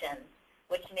reduction,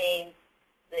 which means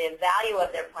the value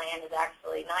of their plan is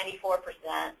actually 94%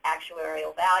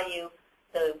 actuarial value.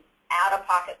 The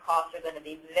out-of-pocket costs are going to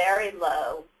be very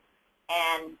low,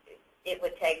 and it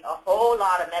would take a whole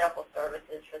lot of medical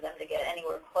services for them to get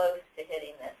anywhere close to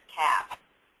hitting this cap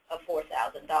of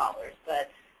 $4,000.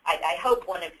 But I hope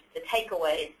one of the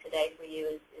takeaways today for you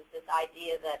is this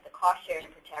idea that the cost-sharing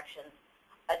protections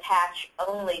attach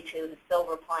only to the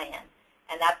silver plan,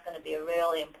 and that's going to be a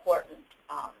really important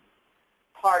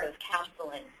part of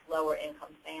counseling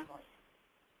lower-income families.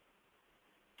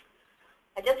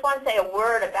 I just want to say a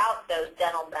word about those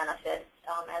dental benefits.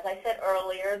 As I said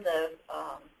earlier, the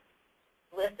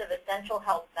list of essential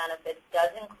health benefits does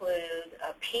include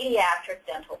pediatric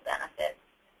dental benefits.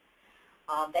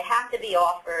 They have to be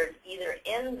offered either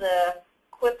in the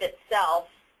QIP itself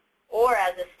or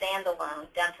as a standalone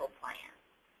dental plan.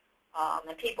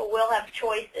 And people will have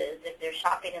choices if they're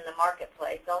shopping in the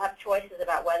marketplace. They'll have choices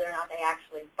about whether or not they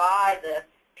actually buy the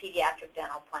pediatric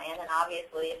dental plan. And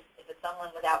obviously, if it's someone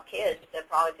without kids, they're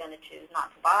probably going to choose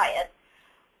not to buy it.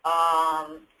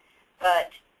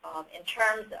 But in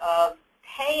terms of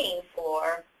paying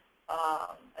for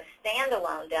a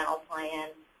standalone dental plan,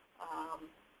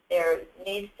 there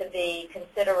needs to be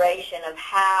consideration of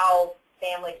how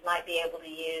families might be able to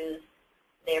use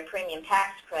their premium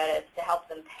tax credits to help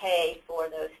them pay for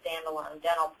those standalone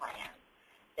dental plans.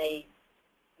 They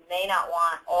may not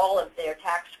want all of their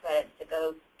tax credits to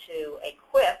go to a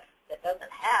QIP that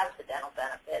doesn't have the dental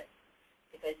benefits,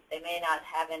 because they may not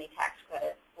have any tax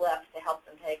credits left to help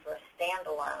them pay for a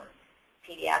standalone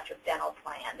pediatric dental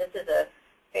plan. This is a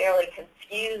fairly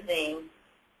confusing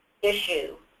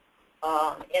issue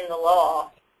in the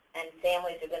law, and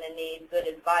families are going to need good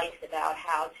advice about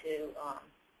how to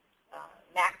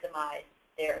maximize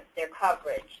their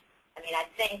coverage. I mean, I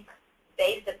think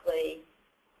basically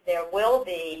there will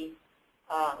be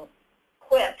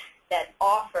QIPs that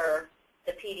offer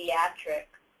the pediatric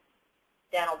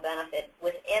dental benefit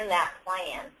within that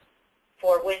plan,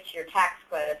 for which your tax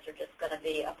credits are just going to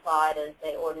be applied as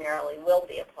they ordinarily will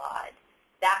be applied.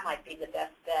 That might be the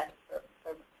best bet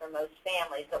for most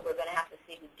families, but we're going to have to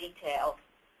see the details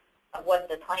of what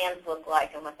the plans look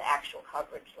like and what the actual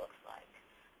coverage looks like.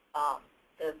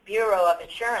 the Bureau of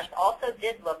Insurance also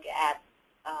did look at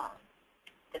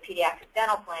the pediatric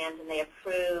dental plans, and they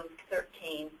approved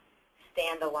 13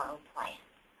 standalone plans.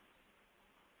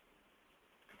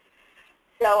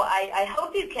 So I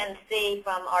hope you can see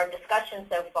from our discussion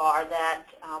so far that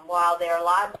while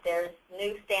there's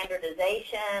new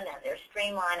standardization and there's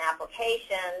streamlined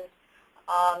applications,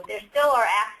 there still are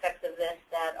aspects of this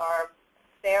that are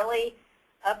fairly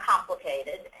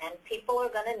complicated, and people are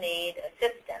going to need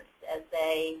assistance as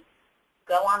they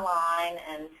go online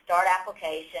and start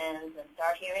applications and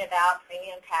start hearing about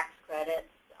premium tax credits,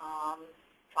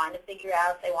 trying to figure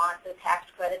out if they want the tax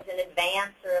credits in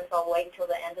advance or if they'll wait till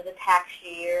the end of the tax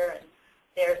year. And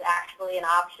there's actually an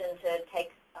option to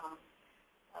take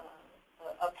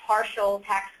a partial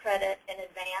tax credit in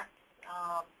advance.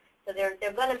 So there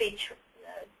are going to be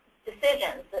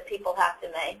decisions that people have to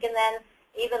make. And then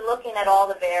even looking at all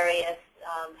the various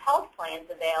health plans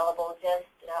available, just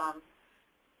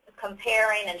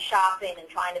comparing and shopping and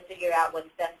trying to figure out what's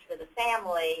best for the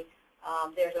family,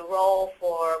 there's a role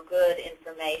for good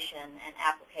information and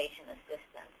application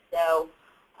assistance. So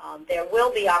there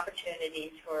will be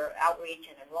opportunities for outreach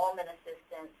and enrollment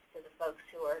assistance to the folks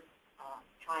who are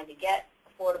trying to get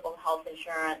affordable health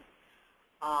insurance.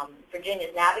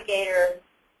 Virginia's Navigator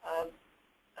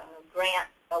grant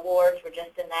awards were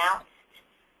just announced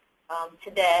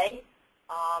today.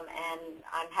 And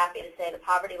I'm happy to say the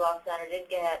Poverty Law Center did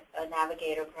get a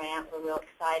Navigator grant. We're real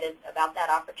excited about that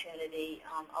opportunity,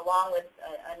 along with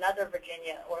another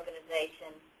Virginia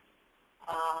organization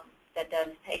that does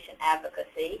patient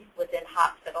advocacy within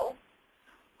hospitals.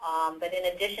 But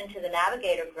in addition to the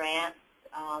Navigator grant,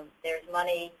 there's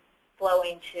money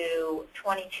flowing to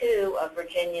 22 of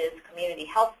Virginia's community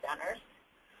health centers.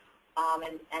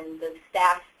 And the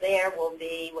staff there will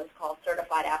be what's called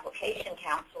certified application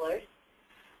counselors.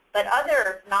 But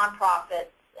other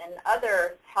nonprofits and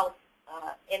other health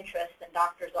interests and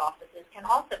doctors' offices can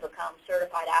also become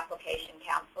certified application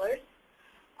counselors,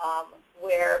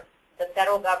 where the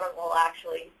federal government will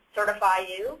actually certify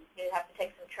you. You have to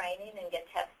take some training and get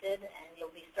tested, and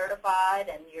you'll be certified,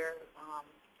 and your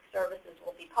services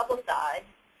will be publicized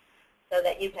so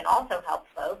that you can also help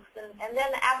folks. And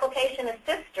then application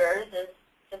assisters is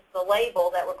just the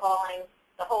label that we're calling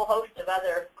the whole host of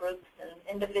other groups and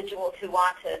individuals who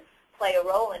want to play a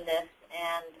role in this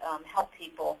and help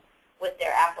people with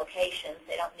their applications.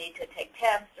 They don't need to take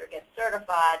tests or get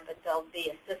certified, but they'll be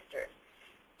assisters.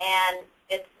 And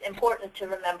it's important to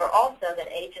remember also that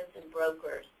agents and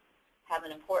brokers have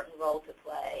an important role to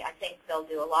play. I think they'll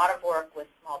do a lot of work with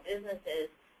small businesses,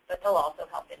 but they'll also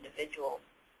help individuals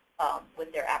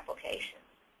with their applications.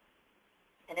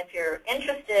 And if you're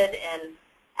interested in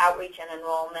outreach and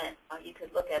enrollment, you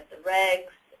could look at the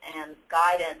regs and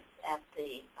guidance at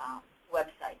the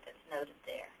website that's noted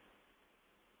there.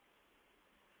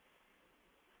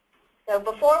 So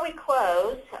before we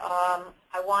close,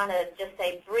 I want to just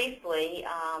say briefly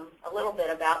a little bit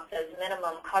about those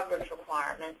minimum coverage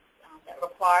requirements that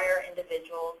require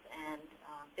individuals and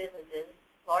businesses,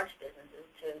 large businesses,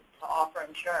 to offer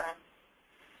insurance.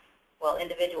 Well,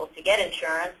 individuals to get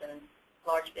insurance and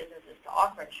large businesses to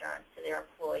offer insurance to their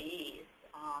employees.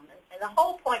 And the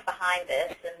whole point behind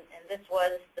this, and this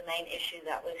was the main issue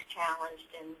that was challenged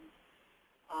in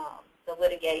the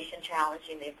litigation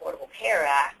challenging the Affordable Care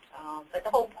Act, but the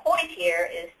whole point here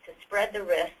is to spread the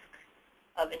risk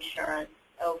of insurance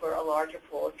over a larger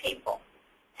pool of people.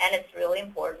 And it's really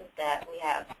important that we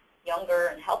have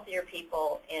younger and healthier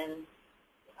people in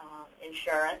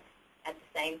insurance at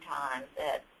the same time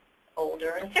that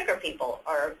older and sicker people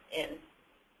are in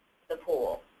the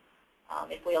pool.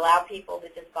 If we allow people to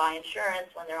just buy insurance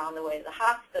when they're on the way to the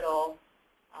hospital,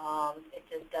 it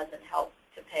just doesn't help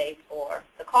to pay for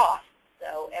the cost.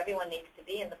 So everyone needs to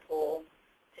be in the pool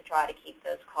to try to keep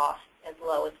those costs as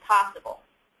low as possible.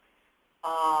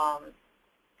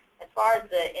 As far as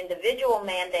the individual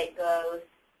mandate goes,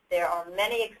 there are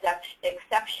many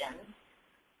exceptions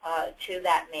to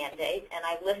that mandate, and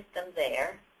I list them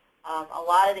there. A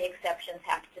lot of the exceptions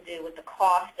have to do with the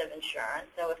cost of insurance.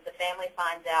 So if the family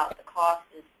finds out the cost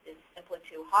is simply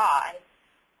too high,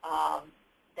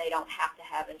 they don't have to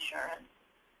have insurance.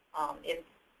 If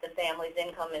the family's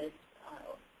income is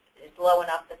low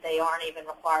enough that they aren't even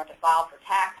required to file for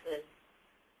taxes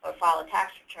or file a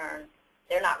tax return,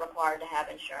 they're not required to have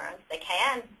insurance. They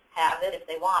can have it if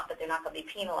they want, but they're not going to be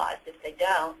penalized if they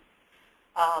don't.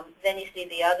 Then you see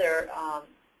the other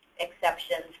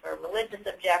exceptions for religious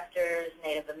objectors,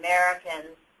 Native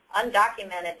Americans.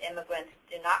 Undocumented immigrants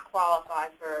do not qualify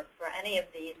for any of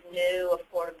these new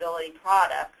affordability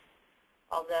products,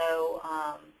 although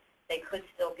they could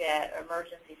still get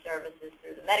emergency services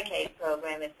through the Medicaid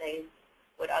program if they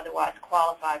would otherwise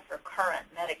qualify for current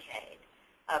Medicaid.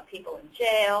 People in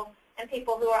jail, and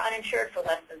people who are uninsured for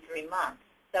less than 3 months.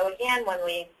 So again, when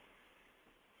we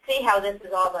see how this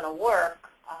is all going to work,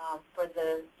 for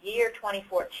the year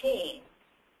 2014,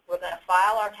 we're going to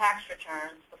file our tax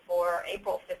returns before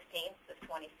April 15th of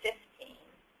 2015.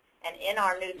 And in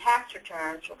our new tax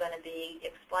returns, we're going to be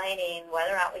explaining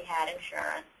whether or not we had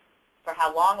insurance, for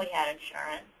how long we had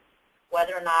insurance,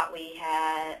 whether or not we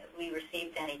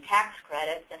received any tax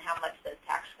credits and how much those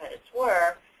tax credits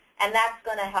were. And that's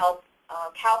going to help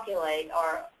calculate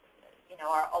our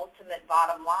ultimate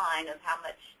bottom line of how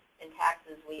much in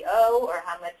taxes we owe or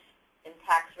how much in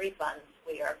tax refunds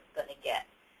we are going to get.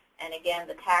 And again,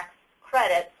 the tax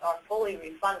credits are fully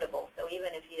refundable. So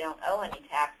even if you don't owe any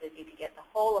taxes, you can get the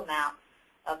whole amount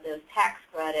of those tax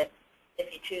credits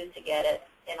if you choose to get it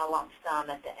in a lump sum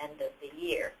at the end of the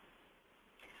year.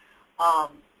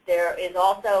 There is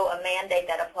also a mandate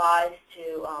that applies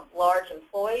to large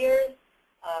employers.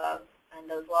 And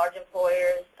those large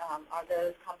employers are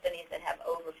those companies that have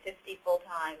over 50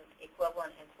 full-time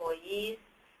equivalent employees.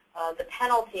 The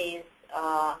penalties,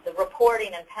 the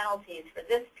reporting and penalties for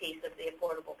this piece of the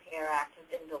Affordable Care Act have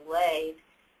been delayed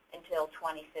until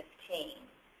 2015,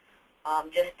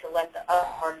 just to let the other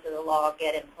parts of the law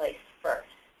get in place first.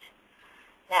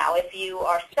 Now, if you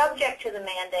are subject to the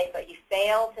mandate but you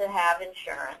fail to have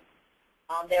insurance,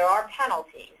 there are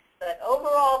penalties. But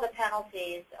overall, the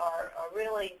penalties are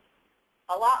really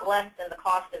a lot less than the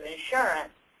cost of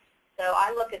insurance. So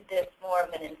I look at this more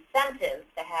of an incentive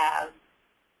to have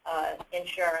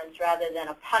insurance rather than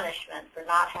a punishment for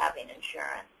not having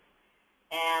insurance.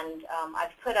 And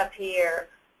I've put up here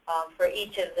for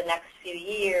each of the next few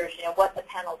years, what the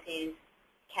penalties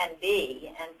can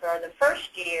be. And for the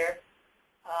first year,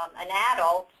 an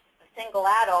adult, a single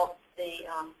adult,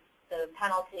 the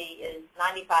penalty is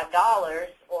 $95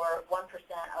 or 1%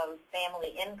 of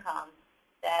family income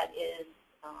that is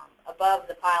above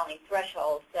the filing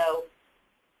threshold. So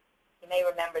you may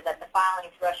remember that the filing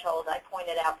threshold I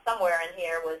pointed out somewhere in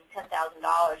here was $10,000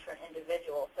 for an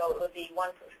individual. So it would be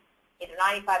either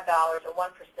 $95 or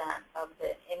 1% of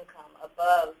the income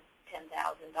above $10,000.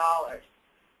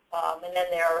 And then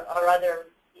there are other,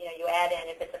 you add in,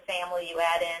 if it's a family, you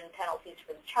add in penalties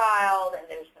for the child, and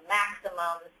there's the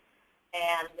maximums.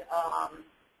 And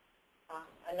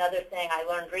another thing I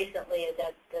learned recently is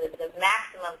that the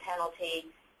maximum penalty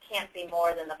can't be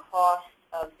more than the cost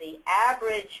of the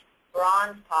average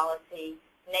bronze policy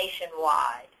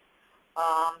nationwide.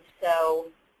 So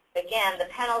again, the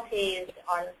penalties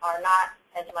are not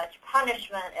as much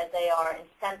punishment as they are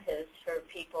incentives for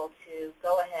people to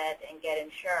go ahead and get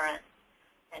insurance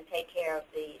and take care of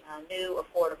the new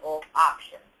affordable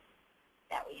options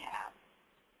that we have.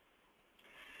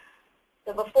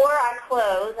 So before I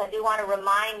close, I do want to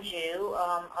remind you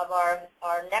of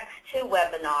our next 2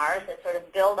 webinars that sort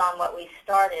of build on what we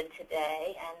started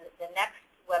today. And the next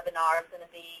webinar is going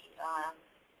to be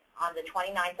on the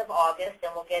 29th of August,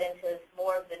 and we'll get into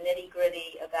more of the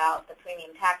nitty-gritty about the premium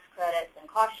tax credits and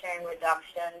cost-sharing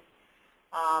reductions,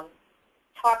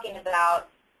 talking about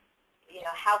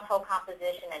household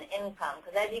composition and income.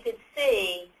 Because as you can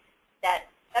see, that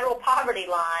federal poverty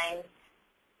line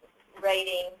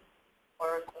rating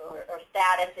or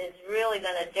status is really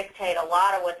going to dictate a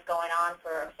lot of what's going on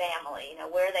for a family.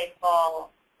 Where they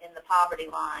fall in the poverty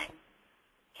line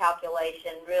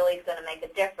calculation really is going to make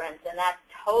a difference, and that's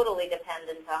totally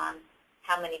dependent on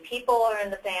how many people are in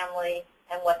the family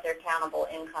and what their countable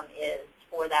income is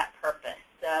for that purpose.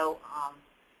 So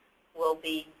we'll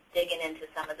be digging into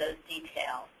some of those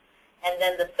details. And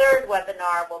then the 3rd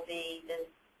webinar will be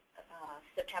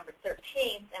September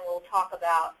 13th, and we'll talk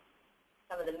about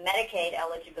some of the Medicaid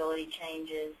eligibility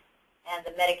changes and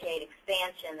the Medicaid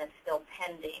expansion that's still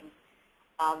pending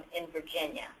in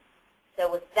Virginia.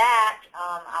 So with that,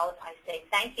 I say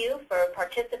thank you for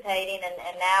participating,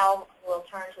 and now we'll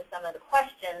turn to some of the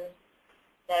questions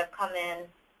that have come in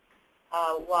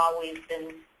while we've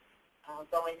been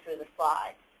going through the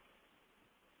slides.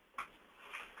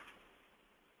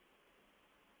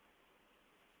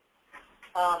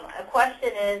 A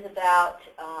question is about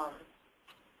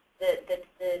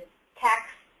the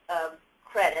tax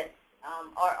credits.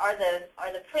 Are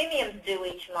the premiums due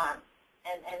each month,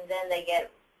 and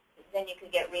then you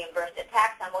could get reimbursed at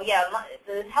tax time? Well, yeah,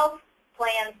 the health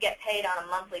plans get paid on a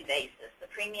monthly basis. The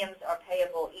premiums are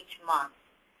payable each month.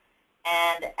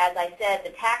 And as I said,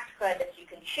 the tax credits, you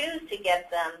can choose to get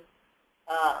them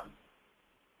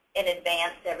in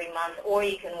advance every month, or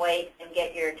you can wait and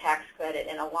get your tax credit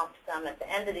in a lump sum at the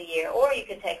end of the year, or you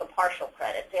can take a partial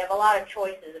credit. So you have a lot of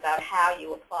choices about how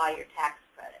you apply your tax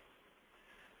credit.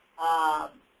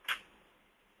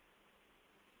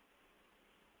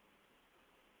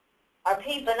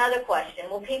 Another question,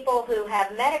 will people who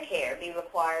have Medicare be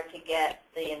required to get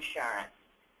the insurance?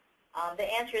 The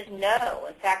answer is no.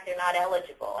 In fact, they're not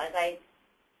eligible. As I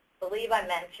believe I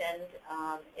mentioned,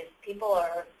 if people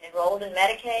are enrolled in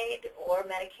Medicaid or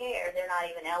Medicare, they're not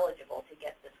even eligible to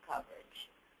get this coverage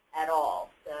at all.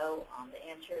 So the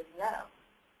answer is no.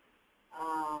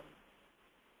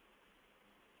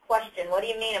 Question, what do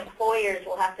you mean employers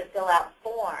will have to fill out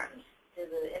forms? Do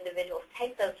the individuals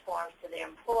take those forms to their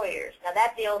employers? Now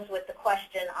that deals with the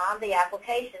question on the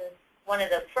application. One of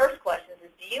the first questions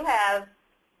is, do you have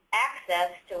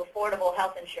access to affordable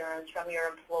health insurance from your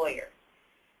employer?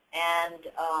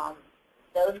 And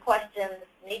those questions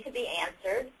need to be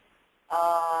answered,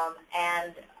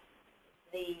 and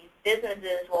the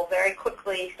businesses will very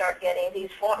quickly start getting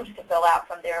these forms to fill out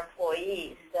from their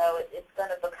employees. So it's going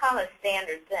to become a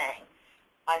standard thing,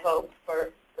 I hope,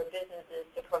 for businesses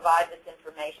to provide this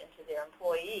information to their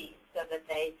employees so that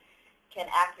they can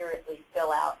accurately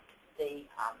fill out the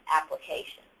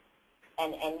application.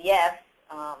 And yes,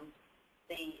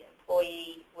 the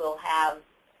employee will have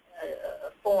a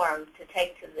form to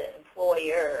take to the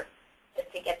employer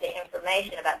just to get the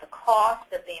information about the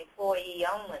cost of the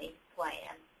employee-only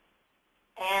plan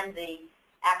and the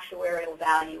actuarial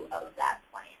value of that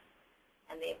plan.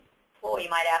 And the employee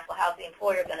might ask, well, how's the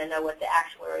employer going to know what the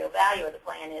actuarial value of the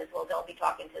plan is? Well, they'll be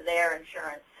talking to their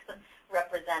insurance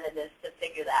representatives to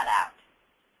figure that out.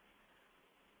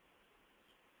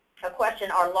 A question,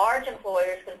 are large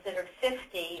employers considered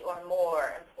 50 or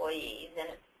more employees?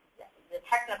 And the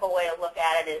technical way to look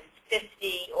at it is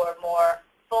 50 or more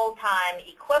full-time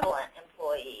equivalent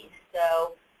employees.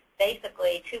 So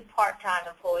basically, 2 part-time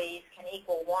employees can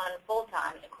equal 1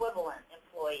 full-time equivalent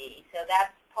employee. So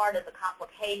that's part of the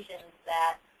complications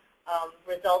that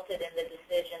resulted in the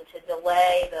decision to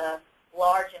delay the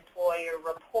large employer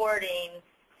reporting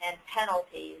and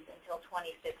penalties until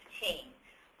 2015.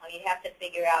 You have to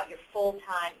figure out your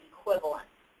full-time equivalent.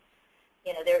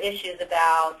 There are issues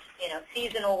about,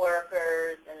 seasonal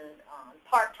workers and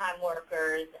part-time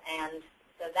workers, and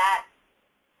so that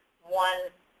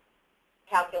one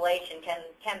calculation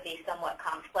can be somewhat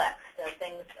complex. So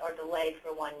things are delayed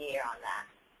for 1 year on that.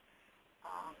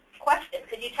 Question,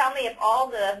 could you tell me if all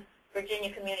the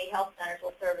Virginia Community Health Centers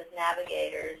will serve as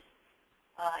navigators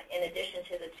in addition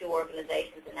to the 2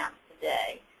 organizations announced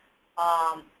today?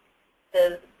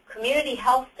 The community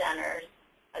health centers,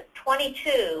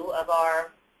 22 of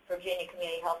our Virginia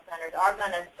Community Health Centers are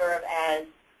going to serve as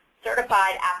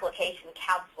certified application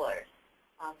counselors.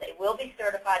 They will be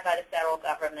certified by the federal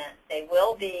government. They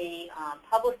will be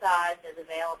publicized as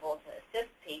available to assist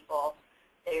people.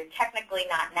 They're technically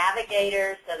not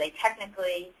navigators, so they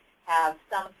technically have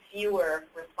some fewer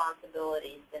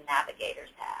responsibilities than navigators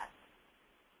have.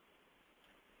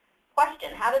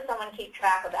 Question, how does someone keep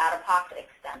track of out-of-pocket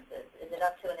expenses? Is it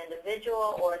up to an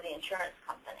individual or the insurance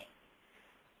company?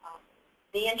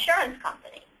 The insurance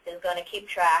company is going to keep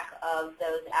track of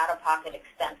those out-of-pocket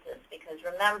expenses because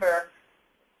remember,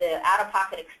 the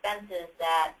out-of-pocket expenses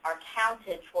that are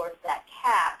counted towards that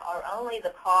cap are only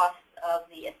the cost of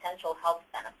the essential health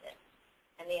benefits.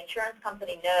 And the insurance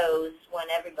company knows when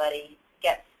everybody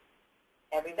gets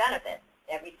every benefit,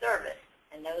 every service,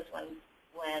 and knows when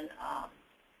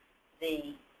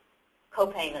the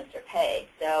co-payments are paid.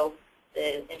 So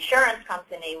the insurance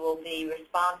company will be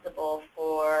responsible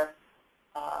for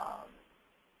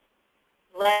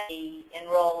letting the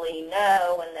enrollee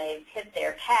know when they've hit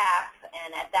their cap,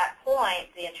 and at that point,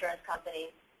 the insurance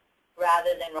company,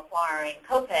 rather than requiring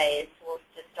co-pays, will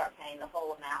just start paying the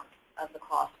whole amount of the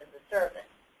cost of the service.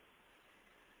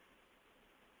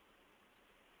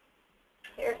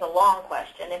 Here's a long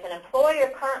question. If an employer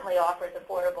currently offers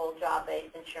affordable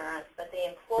job-based insurance, but the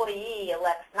employee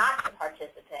elects not to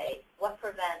participate, what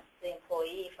prevents the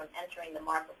employee from entering the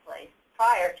marketplace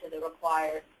prior to the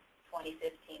required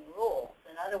 2015 rules?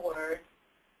 In other words,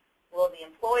 will the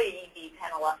employer be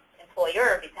penalized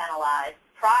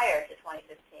prior to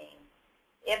 2015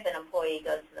 if an employee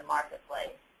goes to the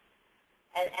marketplace?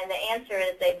 And the answer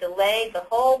is they delayed the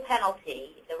whole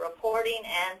penalty, the reporting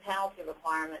and penalty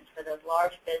requirements for those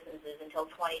large businesses until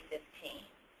 2015.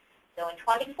 So in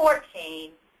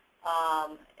 2014,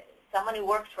 someone who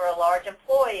works for a large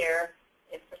employer,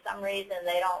 if for some reason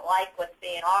they don't like what's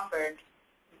being offered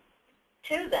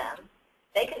to them,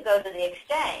 they can go to the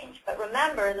exchange. But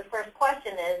remember, the first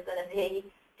question is going to be,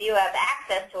 do you have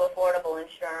access to affordable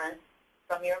insurance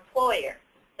from your employer.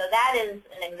 So that is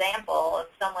an example of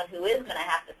someone who is going to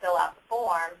have to fill out the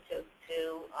form to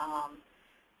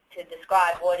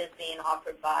describe what is being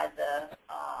offered by the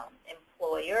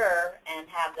employer and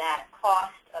have that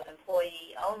cost of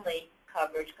employee-only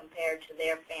coverage compared to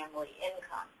their family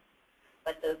income.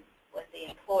 But with the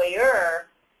employer,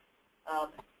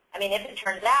 I mean, if it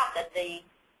turns out that the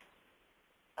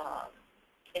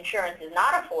insurance is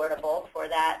not affordable for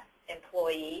that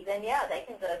employee, then yeah, they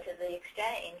can go to the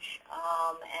exchange,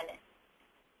 and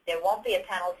there won't be a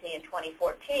penalty in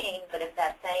 2014, but if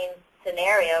that same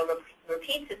scenario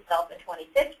repeats itself in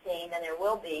 2015, then there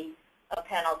will be a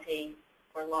penalty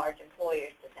for large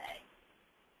employers to pay.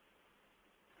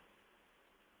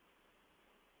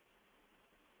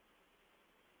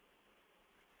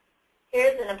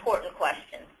 Here's an important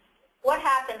question. What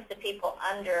happens to people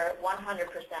under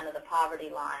 100% of the poverty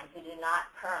line who do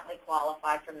not currently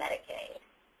qualify for Medicaid?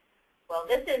 Well,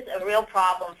 this is a real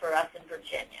problem for us in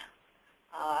Virginia.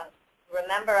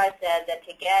 Remember I said that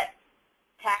to get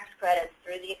tax credits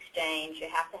through the exchange, you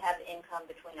have to have income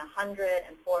between 100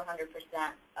 and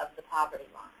 400% of the poverty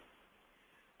line.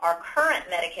 Our current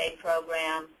Medicaid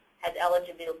program has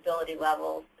eligibility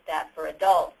levels that for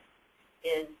adults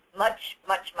is much,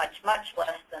 much, much, much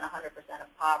less than 100%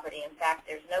 of poverty. In fact,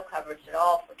 there's no coverage at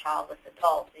all for childless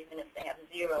adults, even if they have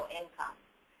zero income.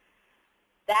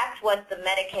 That's what the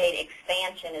Medicaid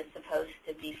expansion is supposed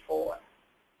to be for.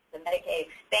 The Medicaid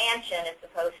expansion is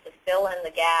supposed to fill in the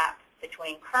gap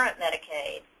between current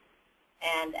Medicaid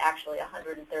and actually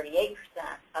 138%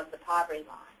 of the poverty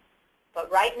line.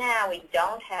 But right now we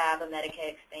don't have a Medicaid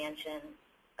expansion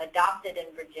adopted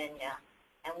in Virginia,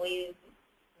 and we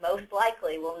most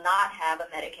likely will not have a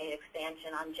Medicaid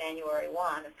expansion on January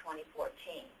 1 of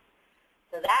 2014.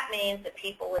 So that means that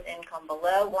people with income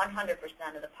below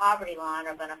 100% of the poverty line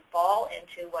are going to fall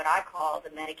into what I call the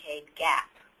Medicaid gap.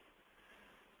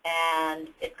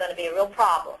 And it's going to be a real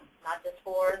problem, not just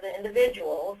for the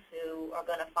individuals who are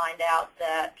going to find out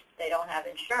that they don't have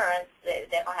insurance, they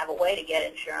don't have a way to get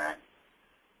insurance,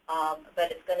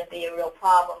 but it's going to be a real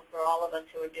problem for all of us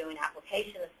who are doing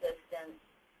application assistance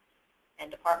and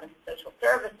Departments of Social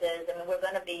Services. I mean, we're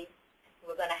going to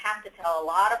have to tell a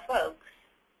lot of folks,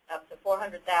 up to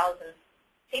 400,000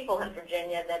 people in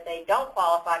Virginia, that they don't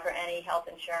qualify for any health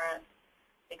insurance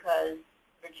because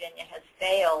Virginia has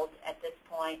failed at this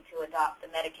point to adopt the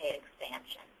Medicaid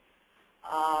expansion.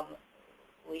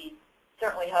 We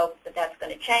certainly hope that that's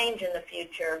going to change in the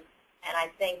future, and I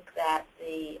think that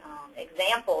the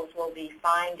examples we'll be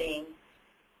finding,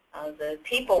 the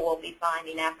people we'll be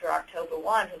finding after October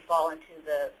 1 who fall into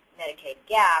the Medicaid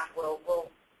gap will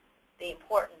be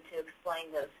important to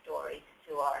explain those stories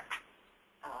to our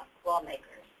lawmakers.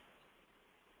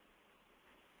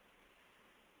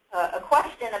 A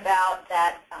question about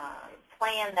that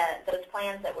those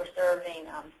plans that were serving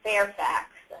Fairfax,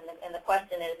 and the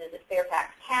question is it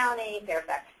Fairfax County,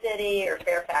 Fairfax City, or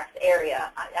Fairfax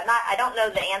area? I don't know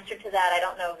the answer to that. I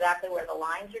don't know exactly where the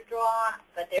lines are drawn,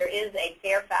 but there is a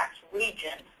Fairfax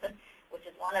region, which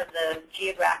is one of the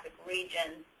geographic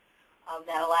regions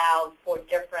that allow for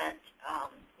different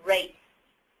rates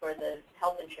for the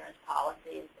health insurance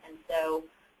policies, and so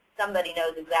somebody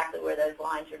knows exactly where those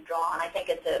lines are drawn. I think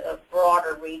it's a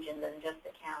broader region than just the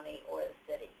county or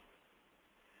the city.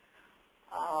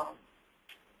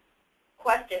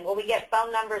 Question, will we get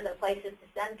phone numbers and places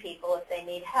to send people if they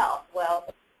need help?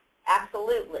 Well,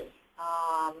 absolutely.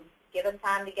 Give us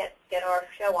time to get our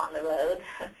show on the road.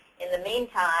 In the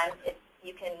meantime,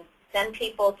 you can send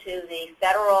people to the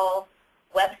federal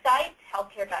website,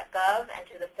 healthcare.gov, and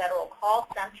to the federal call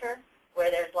center,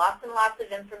 where there's lots and lots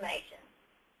of information.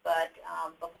 But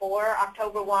before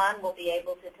October 1, we'll be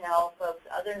able to tell folks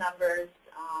other numbers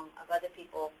of other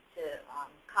people to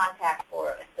contact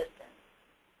for assistance.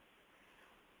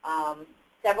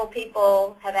 Several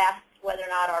people have asked whether or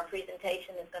not our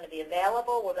presentation is going to be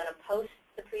available. We're going to post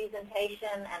the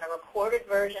presentation and a recorded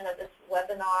version of this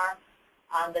webinar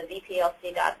on the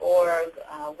vplc.org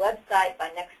website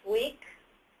by next week,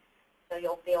 so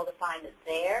you'll be able to find it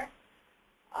there.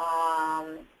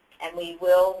 And we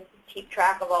will keep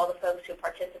track of all the folks who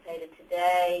participated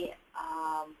today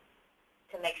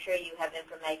to make sure you have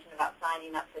information about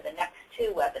signing up for the next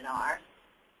 2 webinars.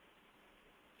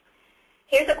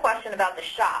 Here's a question about the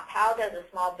shop. How does a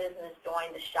small business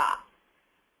join the shop?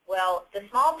 Well, the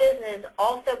small business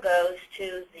also goes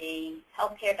to the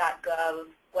healthcare.gov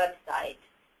website,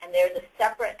 and there's a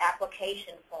separate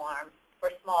application form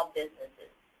for small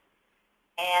businesses.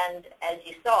 And as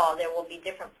you saw, there will be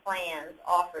different plans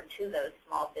offered to those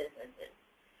small businesses.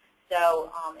 So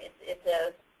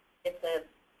it's a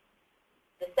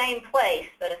the same place,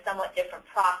 but a somewhat different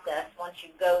process once you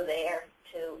go there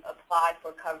to apply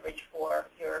for coverage for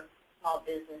your small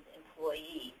business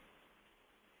employees.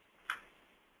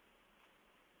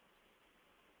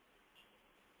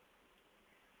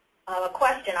 A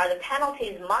question, are the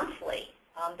penalties monthly?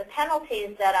 The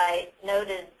penalties that I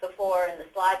noted before in the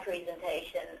slide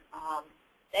presentation,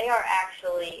 they are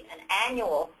actually an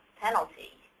annual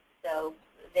penalty. So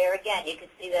there again, you can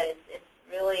see that it's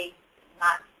really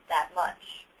not that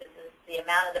much. This is the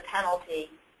amount of the penalty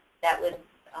that would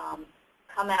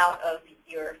come out of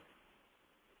your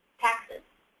taxes.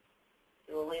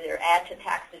 You will either add to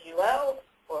taxes you owe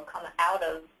or come out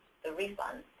of the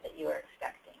refunds that you are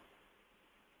expecting.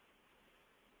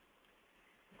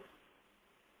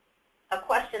 A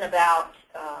question about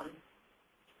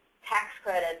tax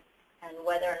credits and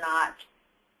whether or not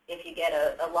if you get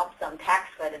a lump sum tax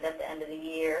credit at the end of the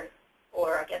year,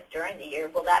 or I guess during the year,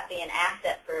 will that be an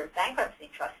asset for bankruptcy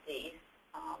trustees?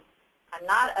 I'm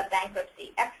not a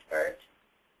bankruptcy expert,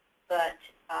 but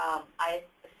I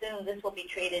assume this will be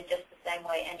treated just the same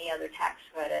way any other tax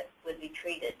credit would be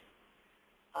treated.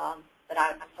 But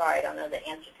I'm sorry, I don't know the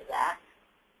answer to that.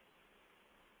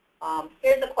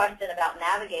 Here's a question about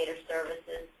navigator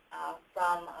services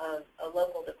from a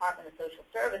local Department of Social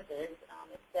Services.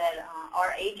 It said,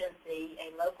 our agency,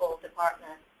 a local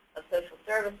Department of Social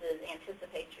Services,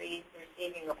 anticipates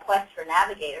receiving requests for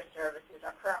navigator services.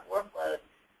 Our current workload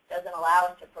doesn't allow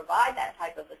us to provide that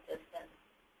type of assistance.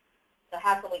 So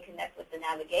how can we connect with the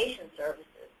navigation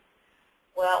services?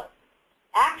 Well,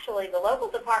 actually, the local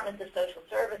Departments of Social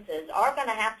Services are going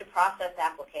to have to process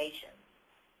applications.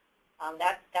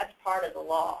 That's part of the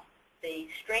law. The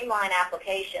streamline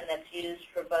application that's used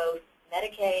for both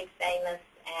Medicaid, FAMUS,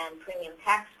 and premium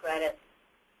tax credits,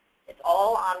 it's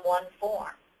all on one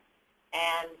form.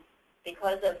 And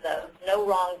because of the no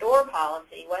wrong door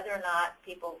policy, whether or not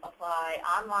people apply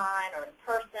online or in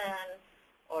person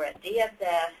or at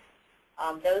DSS,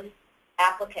 those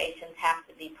applications have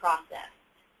to be processed.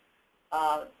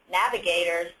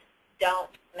 Navigators don't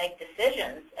make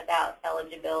decisions about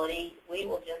eligibility. We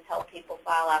will just help people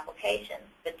file applications.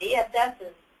 But DSS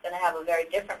is going to have a very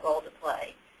different role to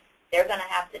play. They're going to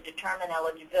have to determine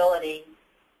eligibility,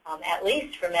 at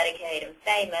least for Medicaid and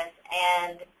FAMUS,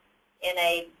 and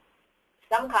in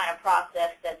some kind of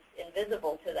process that's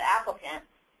invisible to the applicant.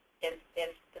 If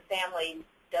the family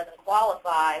doesn't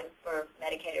qualify for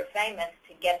Medicaid or FAMUS,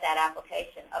 to get that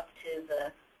application up to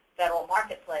the federal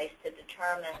marketplace to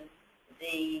determine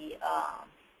the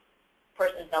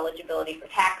person's eligibility for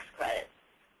tax credits.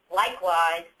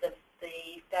 Likewise, the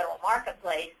federal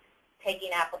marketplace taking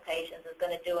applications is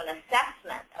going to do an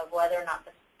assessment of whether or not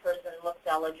the person looks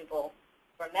eligible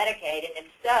for Medicaid, and if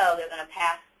so, they're going to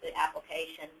pass the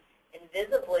application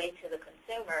invisibly to the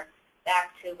consumer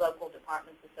back to local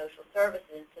Departments of Social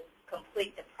Services to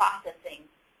complete the processing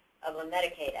of a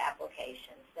Medicaid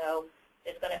application. So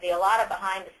there's going to be a lot of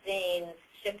behind-the-scenes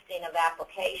shifting of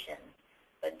applications,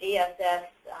 but DSS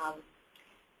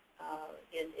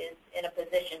is in a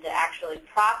position to actually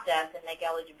process and make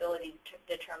eligibility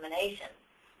determinations.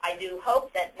 I do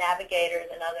hope that navigators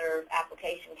and other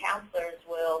application counselors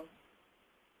will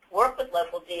work with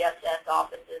local DSS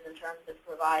offices in terms of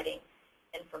providing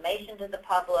information to the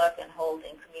public and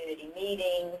holding community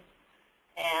meetings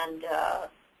and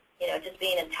just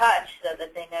being in touch so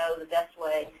that they know the best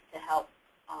ways to help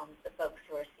the folks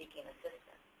who are seeking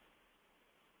assistance.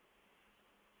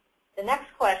 The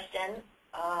next question,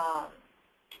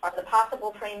 are the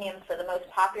possible premiums for the most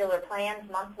popular plans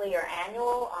monthly or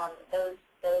annual?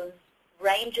 Those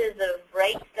ranges of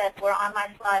rates that were on my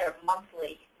slide are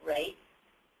monthly rates.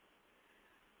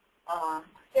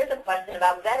 Here's a question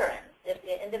about veterans. If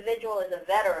the individual is a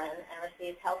veteran and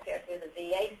receives health care through the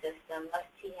VA system, must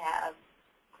he have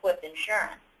QIP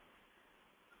insurance?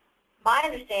 My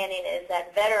understanding is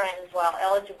that veterans, while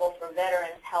eligible for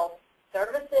Veterans Health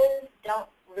Services, don't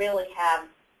really have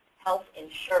health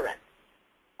insurance.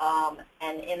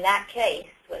 And in that case,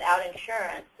 without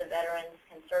insurance, the veterans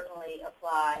can certainly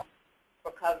apply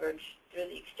for coverage through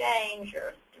the exchange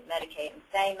or through Medicaid and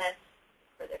FAMUS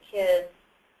for their kids.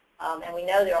 And we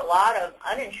know there are a lot of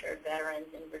uninsured veterans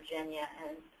in Virginia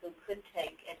and who could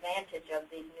take advantage of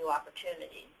these new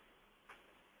opportunities.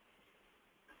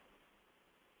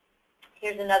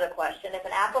 Here's another question. If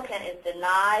an applicant is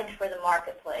denied for the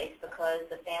marketplace because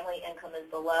the family income is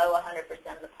below 100%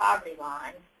 of the poverty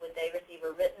line, would they receive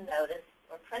a written notice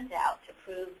or printout to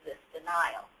prove this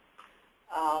denial?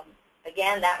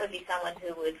 Again, that would be someone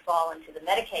who would fall into the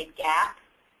Medicaid gap.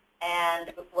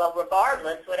 And, well,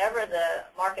 regardless, whatever the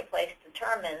marketplace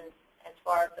determines as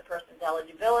far as the person's eligibility,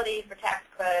 eligibility for tax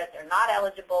credits or not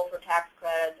eligible for tax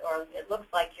credits, or it looks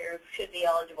like you should be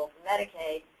eligible for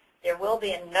Medicaid, there will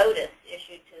be a notice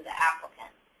issued to the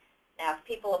applicant. Now, if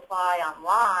people apply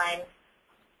online,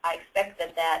 I expect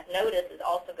that that notice is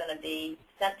also going to be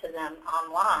sent to them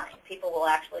online. People will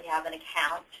actually have an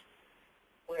account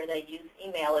where they use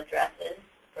email addresses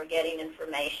for getting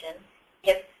information.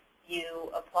 If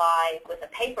you apply with a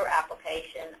paper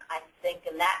application, I think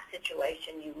in that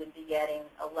situation you would be getting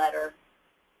a letter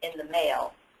in the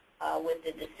mail with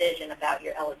the decision about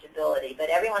your eligibility. But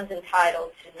everyone's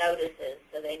entitled to notices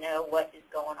so they know what is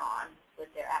going on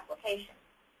with their application.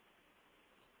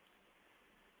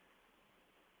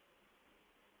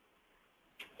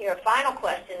 Your final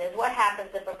question is, what happens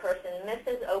if a person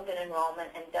misses open enrollment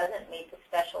and doesn't meet the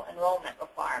special enrollment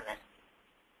requirement?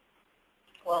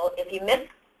 Well, if you miss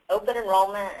open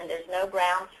enrollment and there's no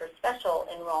grounds for special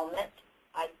enrollment,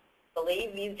 I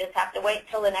believe you just have to wait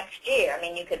till the next year. I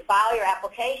mean, you could file your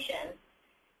application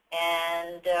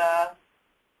and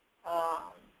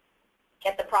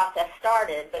get the process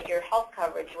started, but your health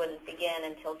coverage wouldn't begin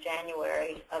until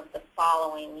January of the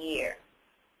following year.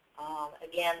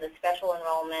 Again, the special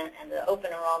enrollment and the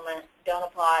open enrollment don't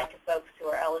apply to folks who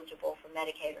are eligible for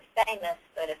Medicaid or FAMUS,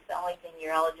 but if the only thing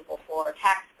you're eligible for are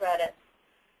tax credits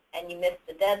and you miss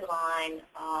the deadline,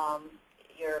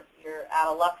 you're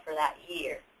out of luck for that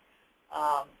year.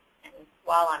 And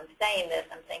while I'm saying this,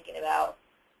 I'm thinking about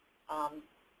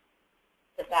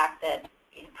the fact that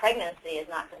pregnancy is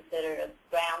not considered a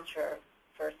ground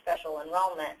for special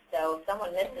enrollment. So if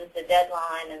someone misses the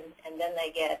deadline and then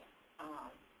they get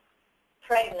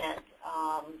pregnant,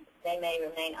 they may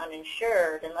remain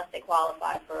uninsured unless they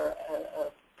qualify for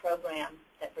a program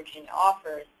that Virginia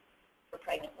offers for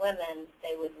pregnant women.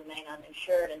 They would remain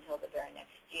uninsured until the very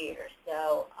next year.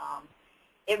 So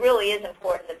it really is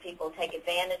important that people take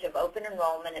advantage of open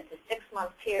enrollment. It's a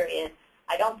 6-month period.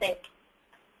 I don't think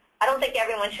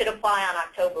everyone should apply on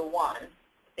October 1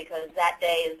 because that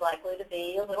day is likely to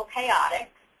be a little chaotic.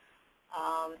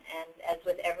 And as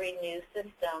with every new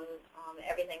system,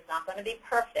 everything's not going to be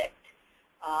perfect.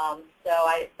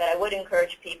 But I would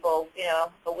encourage people,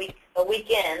 a week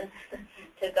in,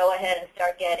 to go ahead and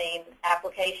start getting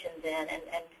applications in,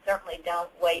 and certainly don't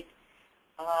wait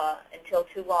until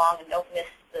too long, and don't miss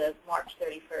the March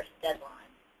 31st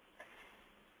deadline.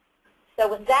 So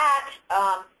with that,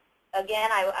 again,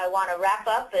 I want to wrap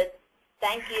up, but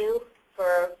thank you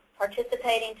for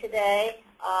participating today,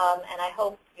 and I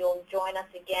hope you'll join us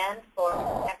again for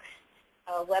next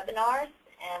webinars,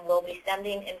 and we'll be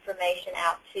sending information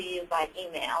out to you by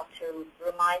email to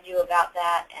remind you about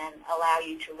that and allow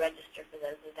you to register for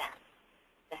those events.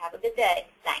 So have a good day.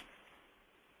 Thanks.